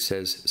see here, it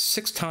says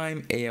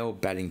 6-time AL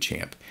batting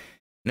champ.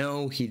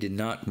 No, he did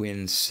not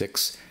win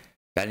 6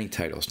 batting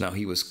titles. Now,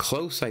 he was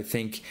close, I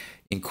think,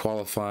 in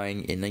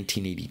qualifying in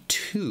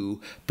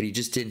 1982, but he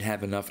just didn't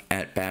have enough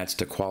at-bats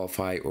to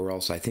qualify, or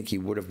else I think he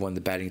would have won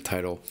the batting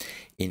title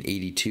in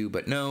 82.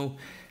 But no,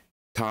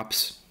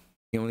 Topps,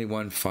 he only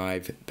won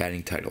 5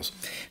 batting titles.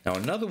 Now,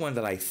 another one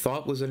that I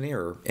thought was an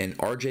error, and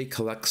RJ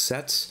Collects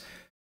Sets,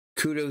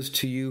 kudos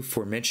to you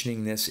for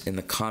mentioning this in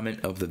the comment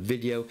of the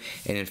video.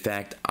 And in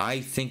fact, I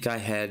think I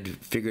had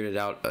figured it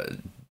out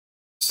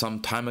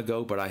some time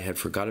ago, but I had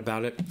forgot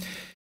about it.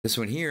 This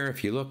one here,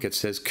 if you look, it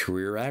says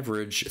career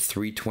average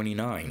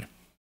 329.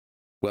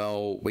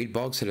 Well, Wade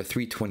Boggs had a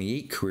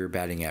 328 career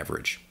batting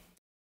average.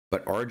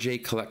 But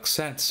RJ Collects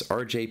Sets,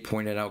 RJ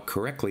pointed out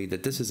correctly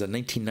that this is a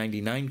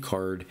 1999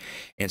 card,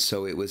 and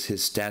so it was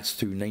his stats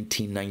through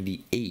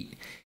 1998.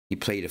 He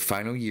played a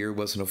final year,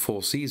 wasn't a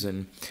full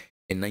season,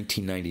 in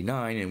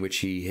 1999, in which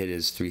he hit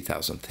his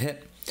 3,000th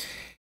hit.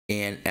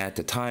 And at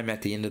the time,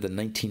 at the end of the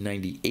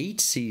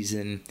 1998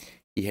 season,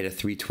 he had a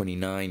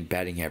 329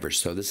 batting average.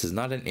 So this is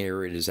not an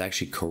error. It is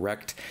actually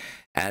correct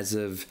as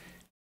of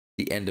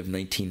the end of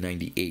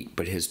 1998.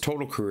 But his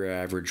total career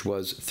average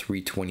was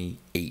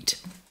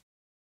 328.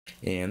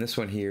 And this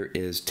one here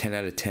is 10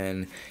 out of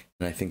 10.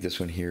 And I think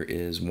this one here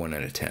is 1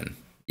 out of 10.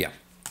 Yeah.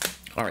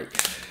 All right.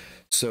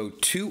 So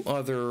 2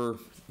 other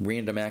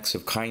random acts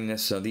of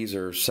kindness. So these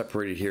are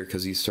separated here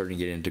because he's starting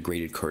to get into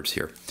graded cards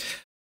here.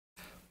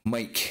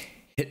 Mike,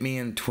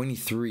 Hitman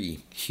 23,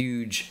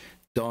 huge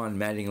Don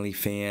Mattingly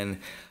fan.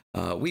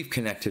 We've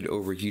connected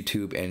over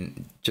YouTube,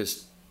 and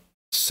just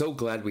so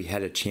glad we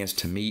had a chance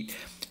to meet.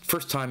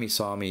 First time he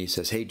saw me, he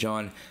says, "Hey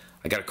John,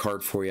 I got a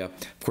card for you."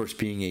 Of course,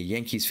 being a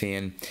Yankees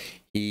fan,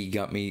 he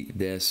got me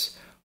this.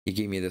 He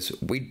gave me this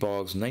Wade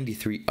Boggs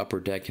 93 Upper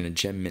Deck in a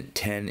Gem Mint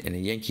 10 in a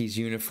Yankees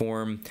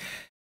uniform.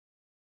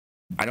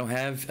 I don't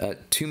have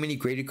too many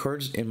graded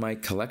cards in my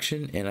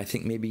collection, and I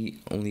think maybe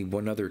only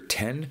 1 other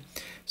 10.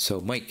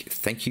 So Mike,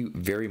 thank you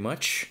very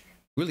much.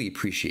 Really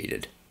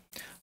appreciated.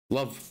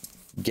 Love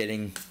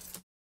getting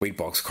Wade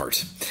Boggs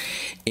cards.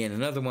 And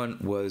another one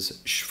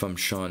was from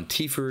Sean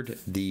Tiford,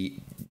 the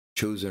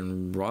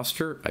Chosen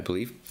Roster, I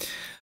believe.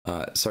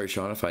 Sorry,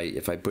 Sean,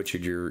 if I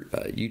butchered your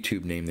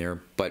YouTube name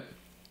there, but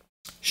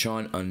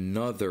Sean,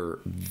 another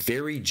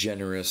very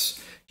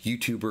generous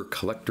YouTuber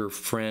collector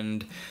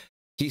friend.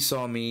 He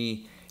saw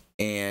me,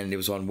 and it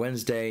was on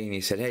Wednesday, and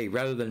he said, hey,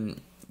 rather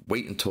than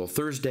wait until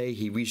Thursday,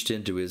 he reached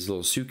into his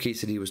little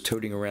suitcase that he was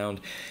toting around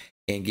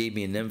and gave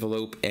me an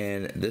envelope,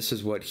 and this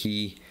is what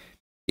he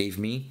gave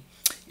me.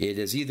 It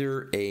is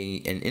either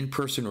an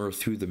in-person or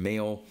through the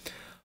mail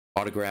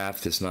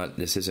autograph. This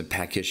isn't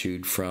pack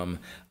issued from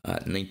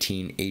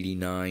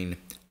 1989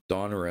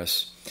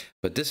 Donruss,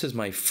 but this is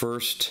my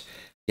first,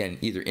 again,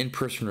 either in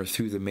person or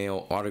through the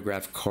mail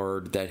autograph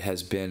card that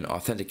has been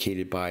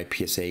authenticated by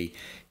PSA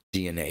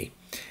DNA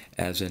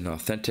as an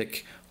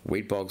authentic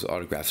Wade Boggs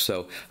autograph.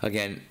 So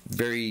again,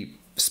 very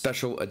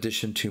special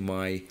addition to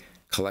my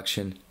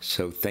collection.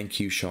 So thank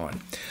you,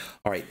 Sean.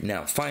 All right,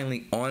 now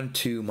finally on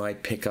to my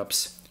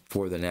pickups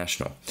for the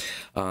National.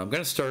 I'm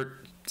going to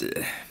start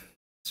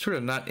sort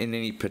of not in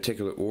any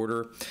particular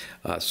order,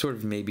 sort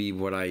of maybe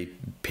what I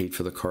paid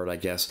for the card, I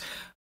guess.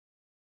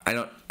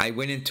 I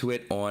went into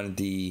it on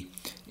the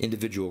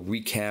individual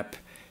recap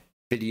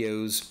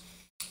videos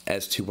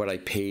as to what I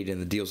paid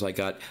and the deals I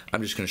got.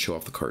 I'm just going to show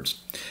off the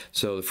cards.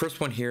 So the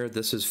first one here,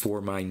 this is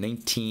for my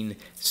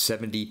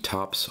 1970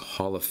 Topps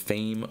Hall of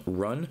Fame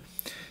run.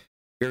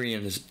 Very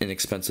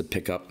inexpensive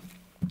pickup.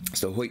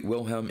 So Hoyt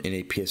Wilhelm in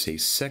a PSA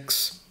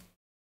 6.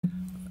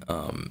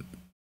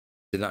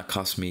 Did not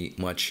cost me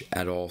much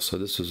at all, so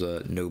this was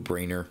a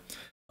no-brainer.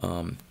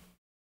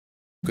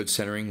 Good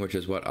centering, which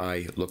is what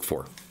I look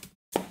for.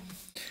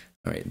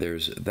 All right,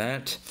 there's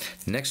that.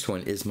 Next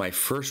one is my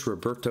first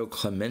Roberto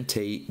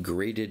Clemente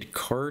graded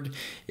card.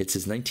 It's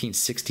his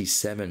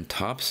 1967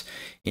 Topps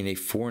in a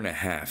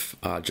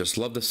 4.5. Just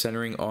love the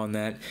centering on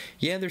that.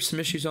 Yeah, there's some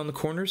issues on the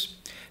corners.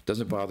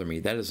 Doesn't bother me.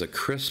 That is a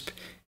crisp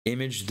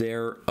image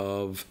there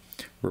of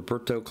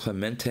Roberto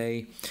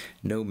Clemente.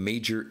 No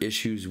major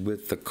issues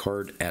with the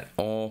card at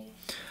all.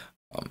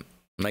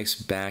 Nice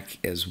back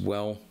as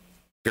well.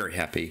 Very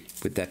happy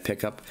with that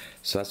pickup.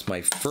 So that's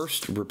my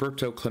first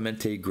Roberto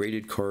Clemente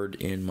graded card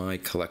in my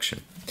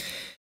collection.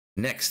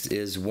 Next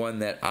is one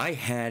that I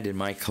had in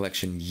my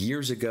collection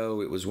years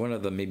ago. It was one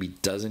of the maybe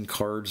dozen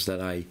cards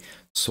that I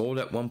sold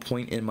at one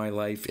point in my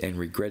life and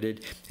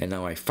regretted. And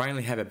now I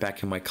finally have it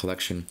back in my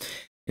collection.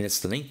 And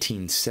it's the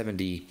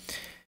 1970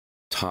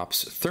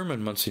 Topps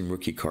Thurman Munson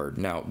rookie card.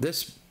 Now,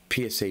 this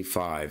PSA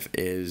 5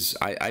 is,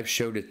 I've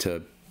showed it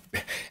to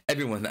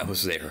everyone that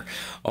was there,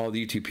 all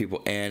the YouTube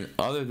people, and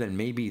other than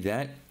maybe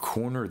that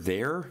corner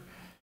there,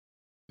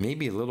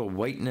 maybe a little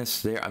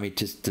whiteness there. I mean,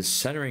 just the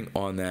centering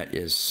on that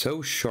is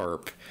so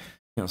sharp.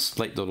 You know,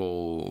 slight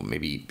little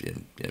maybe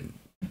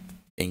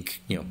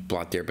ink,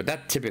 blot there, but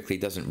that typically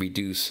doesn't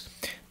reduce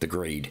the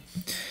grade.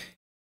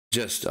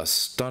 Just a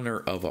stunner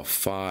of a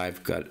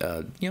 5. Got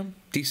a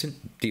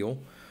decent deal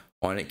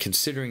on it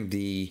considering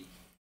the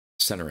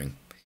centering.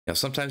 Now,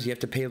 sometimes you have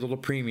to pay a little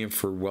premium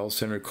for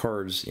well-centered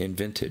cards in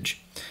vintage.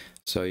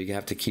 So you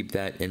have to keep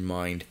that in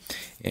mind,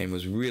 and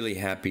was really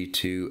happy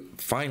to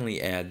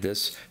finally add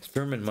this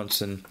Thurman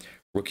Munson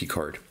rookie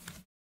card.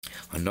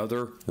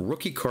 Another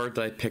rookie card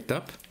that I picked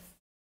up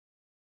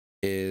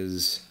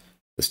is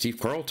the Steve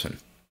Carlton.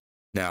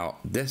 Now,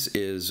 this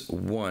is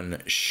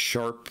one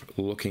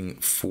sharp-looking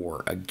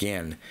 4.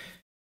 Again,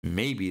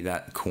 maybe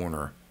that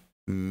corner,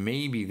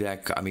 maybe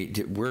that, I mean,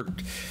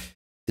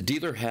 the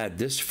dealer had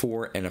this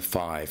 4 and a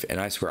 5, and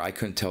I swear I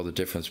couldn't tell the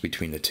difference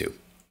between the two.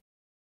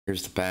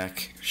 Here's the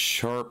back.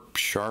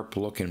 Sharp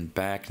looking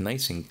back.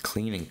 Nice and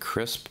clean and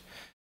crisp.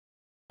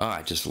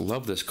 I just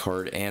love this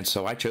card, and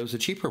so I chose the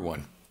cheaper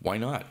one. Why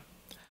not?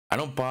 I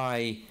don't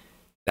buy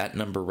that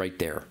number right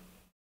there.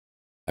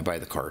 I buy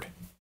the card.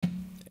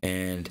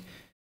 And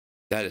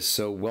that is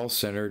so well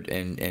centered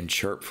and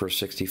sharp for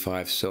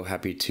 65. So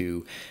happy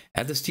to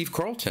add the Steve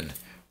Carlton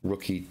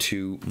rookie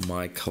to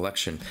my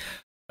collection.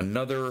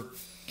 Another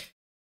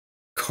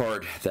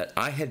card that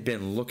I had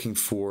been looking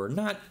for,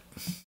 not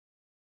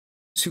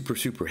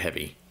super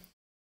heavy,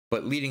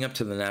 but leading up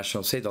to the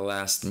National, say the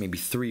last maybe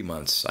 3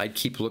 months, I'd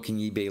keep looking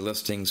eBay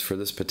listings for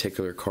this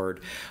particular card.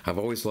 I've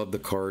always loved the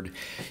card.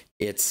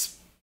 It's,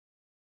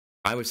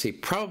 I would say,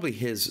 probably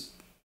his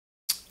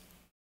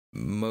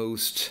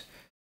most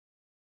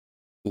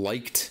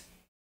liked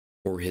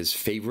or his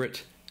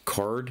favorite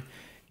card,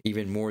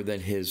 even more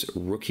than his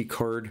rookie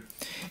card,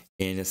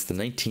 and it's the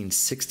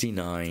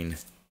 1969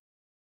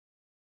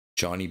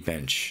 Johnny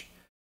Bench.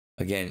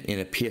 Again, in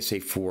a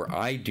PSA 4.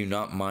 I do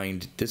not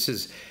mind. This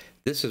is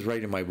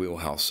right in my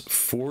wheelhouse.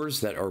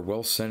 4s that are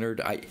well centered.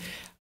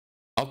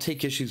 I'll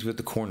take issues with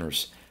the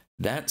corners.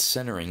 That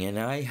centering, and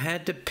I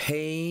had to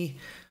pay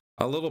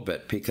a little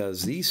bit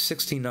because these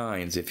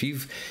 69s, if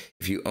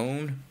you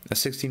own a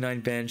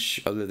 69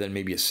 bench other than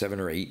maybe a 7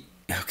 or 8,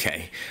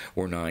 okay,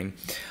 or 9,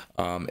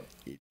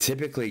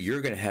 typically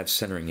you're going to have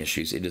centering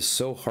issues. It is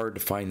so hard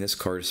to find this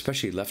card,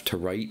 especially left to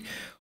right,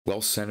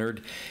 well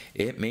centered.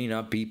 It may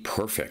not be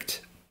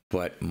perfect,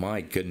 but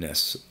my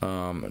goodness,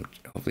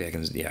 hopefully I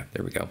can, yeah,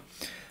 there we go.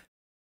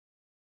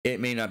 It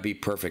may not be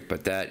perfect,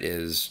 but that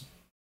is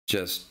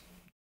just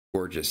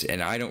gorgeous,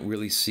 and I don't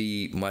really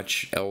see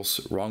much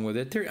else wrong with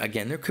it.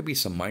 There could be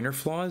some minor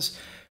flaws,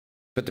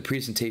 but the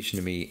presentation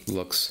to me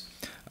looks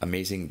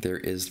amazing. There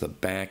is the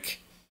back,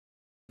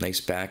 nice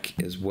back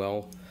as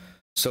well.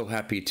 So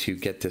happy to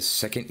get this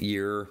second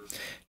year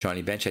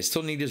Johnny Bench. I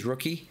still need his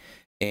rookie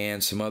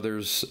and some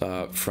others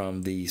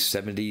from the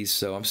 70s,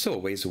 so I'm still a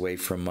ways away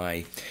from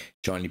my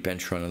Johnny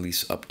Bench run, at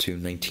least up to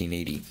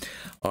 1980.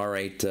 All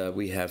right,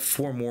 we have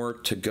 4 more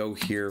to go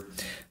here.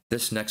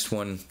 This next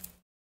one,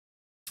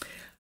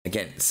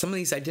 again, some of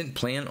these I didn't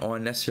plan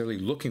on necessarily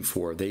looking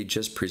for. They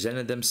just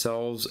presented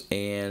themselves,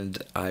 and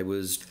I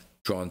was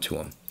drawn to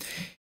them.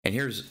 And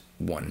here's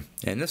one.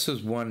 And this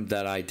was one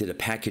that I did a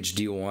package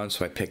deal on,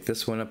 so I picked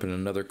this one up and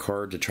another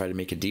card to try to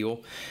make a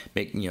deal.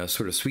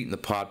 Sort of sweeten the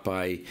pot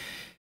by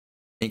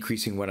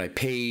increasing what I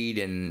paid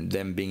and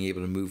them being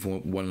able to move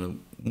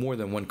more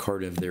than one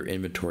card of their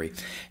inventory.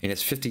 And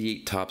it's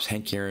 58 Topps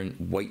Hank Aaron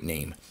white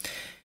name.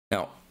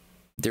 Now,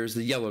 there's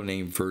the yellow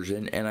name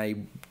version, and I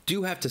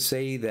do have to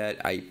say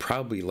that I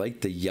probably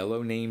like the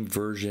yellow name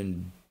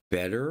version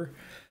better.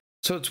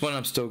 So it's one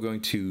I'm still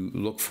going to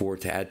look for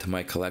to add to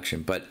my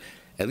collection. But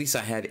at least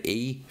I have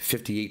a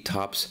 58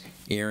 Topps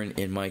Aaron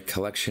in my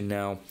collection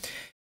now.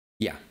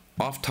 Yeah,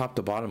 off top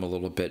to bottom a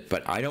little bit,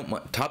 but I don't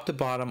want top to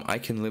bottom. I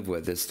can live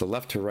with. It's the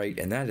left to right,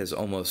 and that is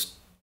almost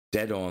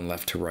dead on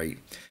left to right.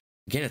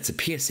 Again, it's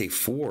a PSA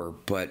 4,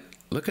 but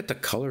look at the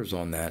colors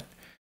on that.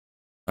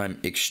 I'm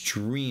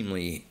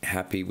extremely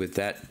happy with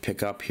that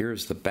pickup.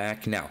 Here's the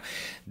back. Now,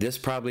 this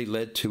probably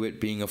led to it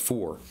being a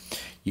 4.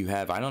 You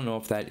have, I don't know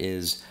if that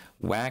is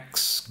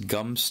wax,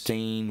 gum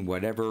stain,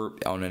 whatever.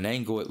 On an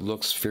angle, it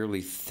looks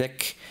fairly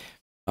thick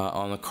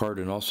on the card,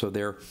 and also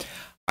there.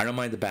 I don't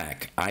mind the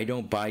back. I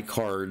don't buy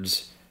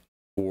cards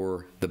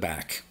for the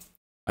back.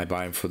 I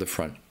buy them for the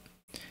front.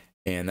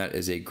 And that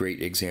is a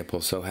great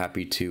example. So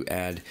happy to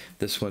add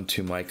this one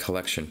to my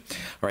collection.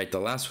 All right, the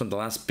last one, the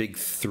last big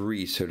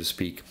 3, so to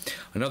speak.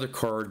 Another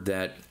card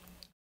that,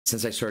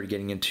 since I started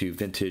getting into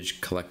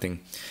vintage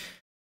collecting,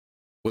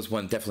 was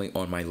one definitely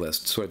on my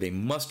list. Sort of a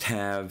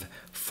must-have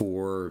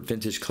for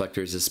vintage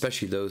collectors,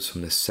 especially those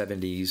from the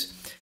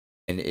 70s.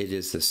 And it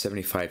is the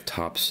 75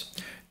 Topps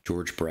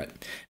George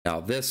Brett.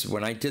 Now this,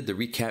 when I did the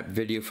recap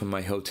video from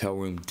my hotel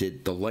room,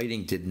 the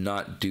lighting did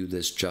not do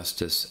this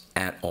justice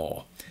at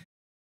all.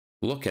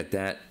 Look at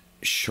that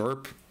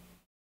sharp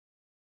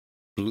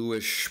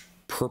bluish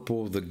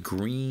purple, the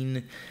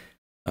green,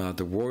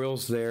 the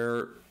Royals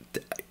there,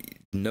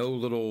 no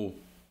little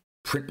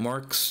print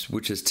marks,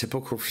 which is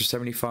typical for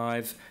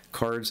 75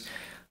 cards.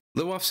 A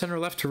little off center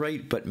left to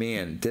right, but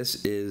man,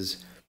 this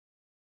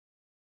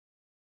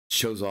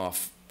shows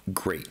off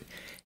great.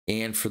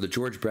 And for the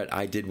George Brett,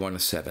 I did want a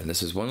 7.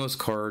 This is one of those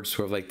cards,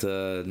 sort of like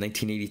the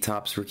 1980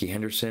 Topps Ricky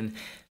Henderson.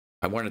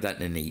 I wanted that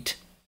in an 8.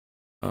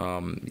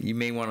 You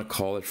may want to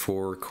call it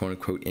for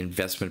quote-unquote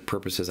investment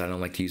purposes. I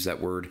don't like to use that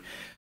word.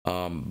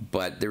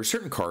 But there were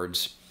certain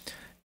cards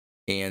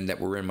and that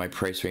were in my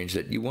price range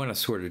that you want to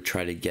sort of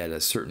try to get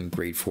a certain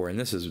grade for. And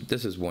this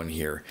is one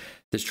here.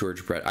 This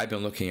George Brett. I've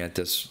been looking at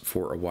this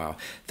for a while.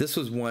 This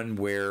was one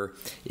where,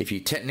 if you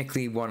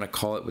technically want to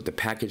call it with the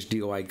package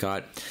deal I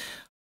got,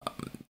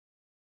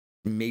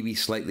 maybe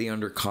slightly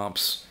under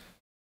comps.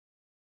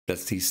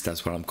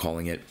 That's what I'm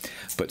calling it.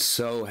 But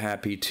so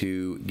happy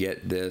to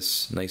get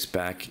this nice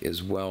back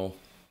as well.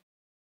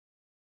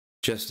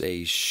 Just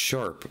a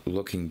sharp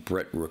looking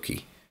Brett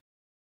rookie.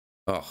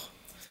 Oh,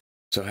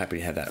 so happy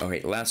to have that. All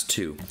right, last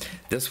 2.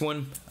 This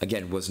one,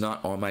 again, was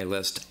not on my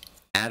list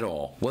at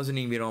all. Wasn't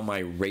even on my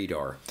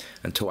radar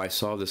until I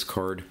saw this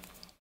card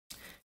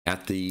in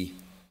the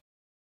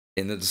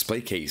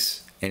display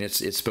case, and it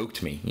spoke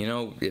to me. You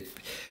know,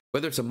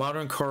 whether it's a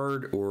modern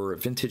card or a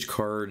vintage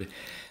card,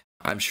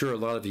 I'm sure a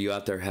lot of you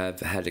out there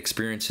have had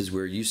experiences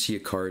where you see a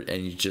card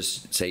and you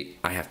just say,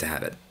 I have to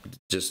have it.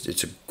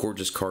 It's a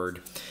gorgeous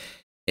card.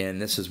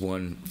 And this is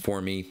one for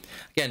me.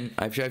 Again,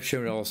 I've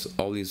shown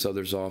all these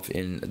others off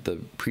in the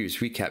previous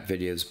recap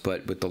videos,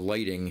 but with the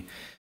lighting,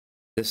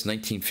 this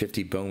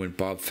 1950 Bowman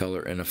Bob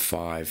Feller in a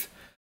 5.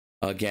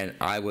 Again,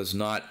 I was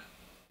not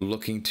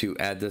looking to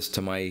add this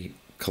to my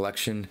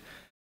collection,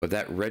 but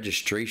that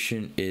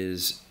registration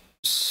is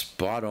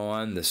spot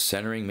on. The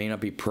centering may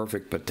not be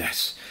perfect, but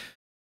that's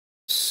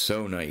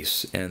so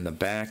nice. And the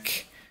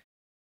back,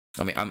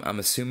 I mean, I'm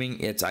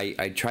assuming it's,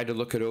 I tried to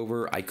look it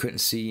over. I couldn't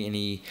see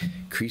any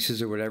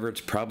creases or whatever.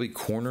 It's probably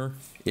corner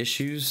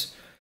issues,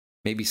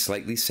 maybe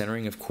slightly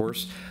centering, of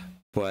course.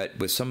 But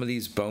with some of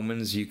these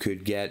Bowmans, you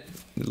could get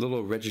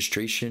little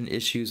registration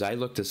issues. I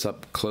looked this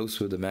up close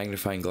with a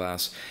magnifying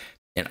glass,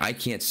 and I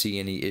can't see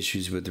any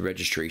issues with the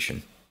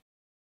registration.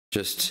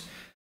 Just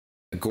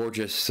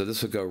gorgeous. So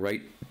this will go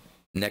right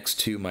next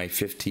to my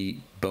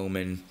 50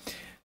 Bowman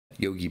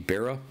Yogi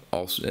Berra,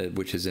 also,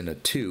 which is in a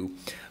 2,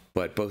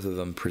 but both of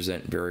them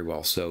present very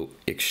well. So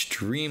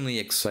extremely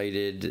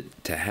excited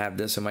to have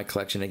this in my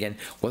collection. Again,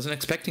 wasn't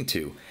expecting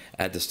to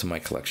add this to my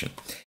collection.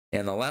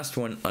 And the last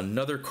one,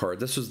 another card.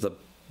 This was the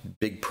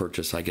big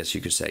purchase, I guess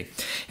you could say.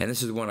 And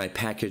this is the one I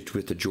packaged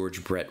with the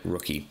George Brett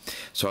rookie.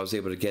 So I was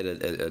able to get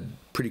a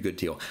pretty good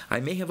deal. I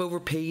may have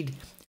overpaid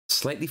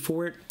slightly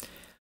for it.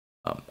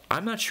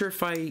 I'm not sure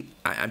if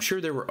I'm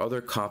sure there were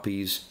other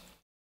copies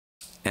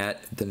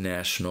at the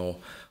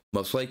National,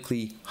 most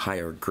likely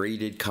higher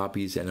graded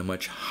copies and a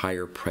much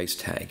higher price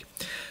tag.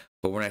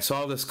 But when I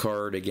saw this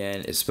card,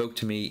 again, it spoke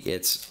to me.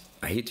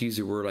 I hate to use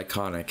the word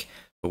iconic,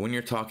 but when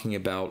you're talking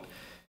about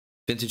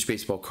vintage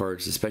baseball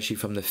cards, especially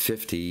from the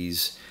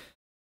 50s,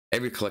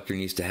 every collector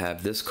needs to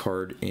have this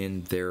card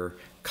in their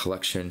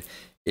collection.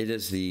 It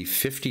is the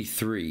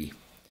 53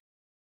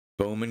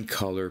 Bowman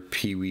Color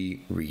Pee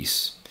Wee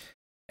Reese.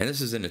 And this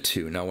is in a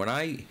 2. Now, when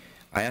I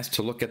asked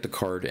to look at the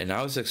card, and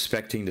I was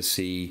expecting to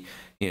see,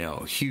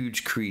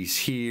 huge crease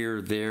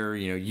here, there,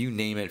 you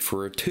name it,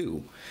 for a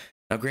 2.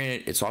 Now,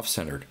 granted, it's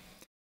off-centered.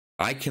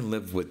 I can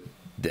live with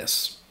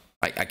this.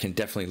 I can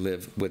definitely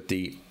live with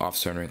the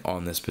off-centering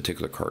on this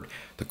particular card.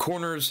 The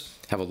corners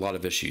have a lot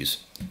of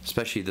issues,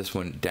 especially this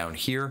one down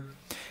here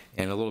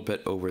and a little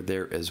bit over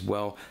there as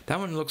well. That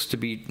one looks to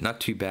be not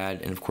too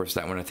bad, and of course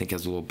that one I think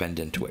has a little bend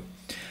into it.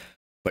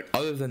 But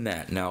other than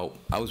that, now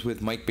I was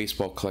with Mike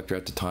Baseball Collector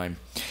at the time,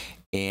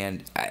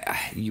 and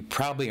you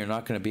probably are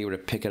not going to be able to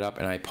pick it up,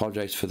 and I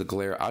apologize for the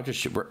glare.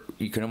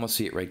 You can almost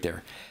see it right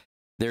there.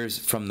 There's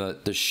from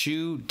the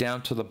shoe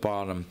down to the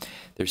bottom,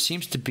 there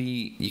seems to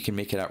be, you can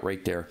make it out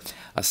right there,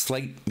 a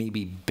slight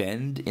maybe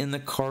bend in the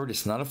card.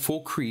 It's not a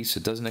full crease.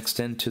 It doesn't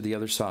extend to the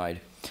other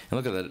side.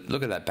 And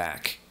look at that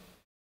back.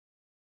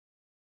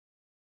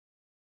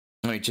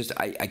 I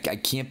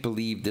can't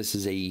believe this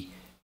is a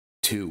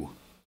 2.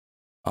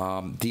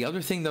 The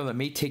other thing though that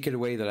may take it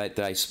away that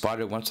I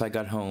spotted once I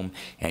got home,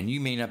 and you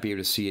may not be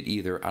able to see it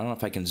either. I don't know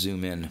if I can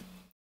zoom in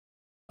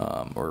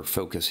or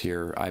focus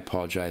here. I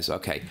apologize.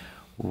 Okay.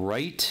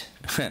 Right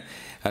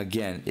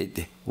again,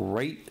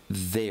 right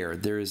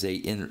there is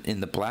in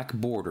the black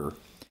border,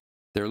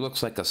 there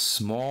looks like a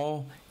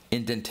small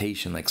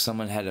indentation, like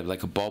someone had a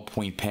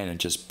ballpoint pen and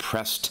just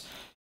pressed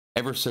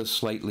ever so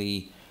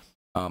slightly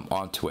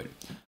onto it.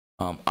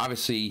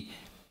 Obviously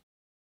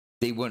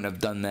they wouldn't have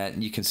done that.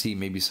 You can see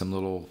maybe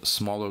some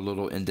smaller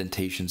little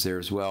indentations there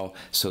as well.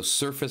 So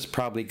surface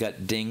probably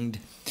got dinged.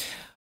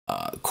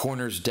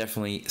 Corners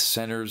definitely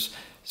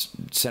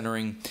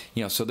centering,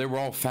 so there were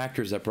all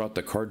factors that brought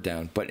the card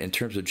down. But in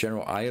terms of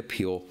general eye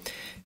appeal,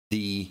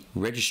 the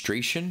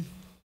registration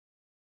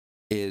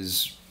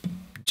is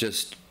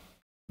just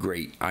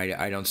great.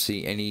 I don't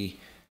see any.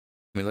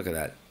 Look at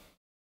that.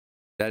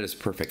 That is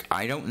perfect.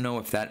 I don't know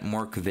if that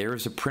mark there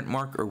is a print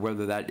mark or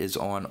whether that is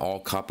on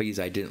all copies.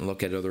 I didn't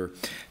look at other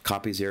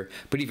copies there,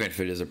 but even if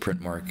it is a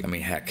print mark,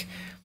 heck,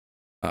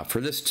 for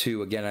this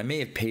too, again, I may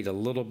have paid a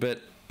little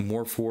bit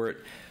more for it,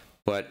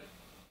 but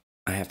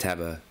I have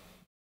to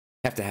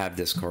have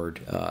this card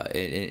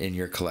in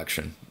your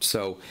collection.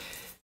 So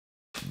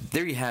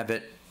there you have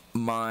it.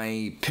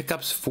 My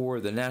pickups for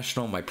the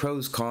National, my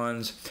pros,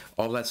 cons,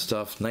 all that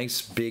stuff. Nice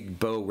big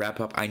bow wrap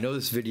up. I know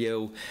this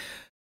video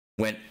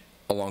went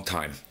a long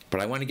time, but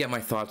I want to get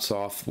my thoughts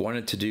off.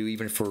 Wanted to do,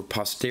 even for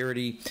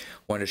posterity,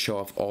 wanted to show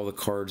off all the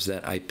cards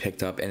that I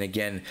picked up. And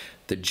again,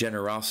 the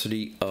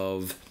generosity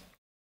of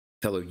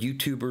fellow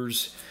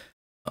YouTubers,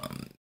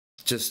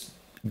 just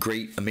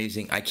great,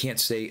 amazing. I can't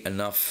say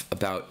enough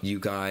about you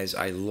guys.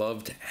 I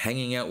loved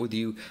hanging out with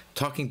you,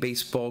 talking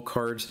baseball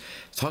cards,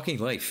 talking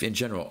life in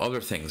general,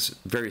 other things,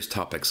 various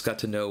topics. Got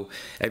to know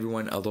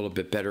everyone a little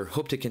bit better.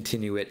 Hope to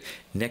continue it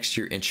next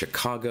year in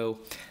Chicago.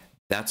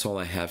 That's all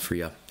I have for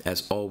you.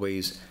 As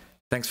always,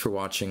 thanks for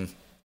watching,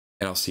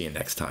 and I'll see you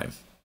next time.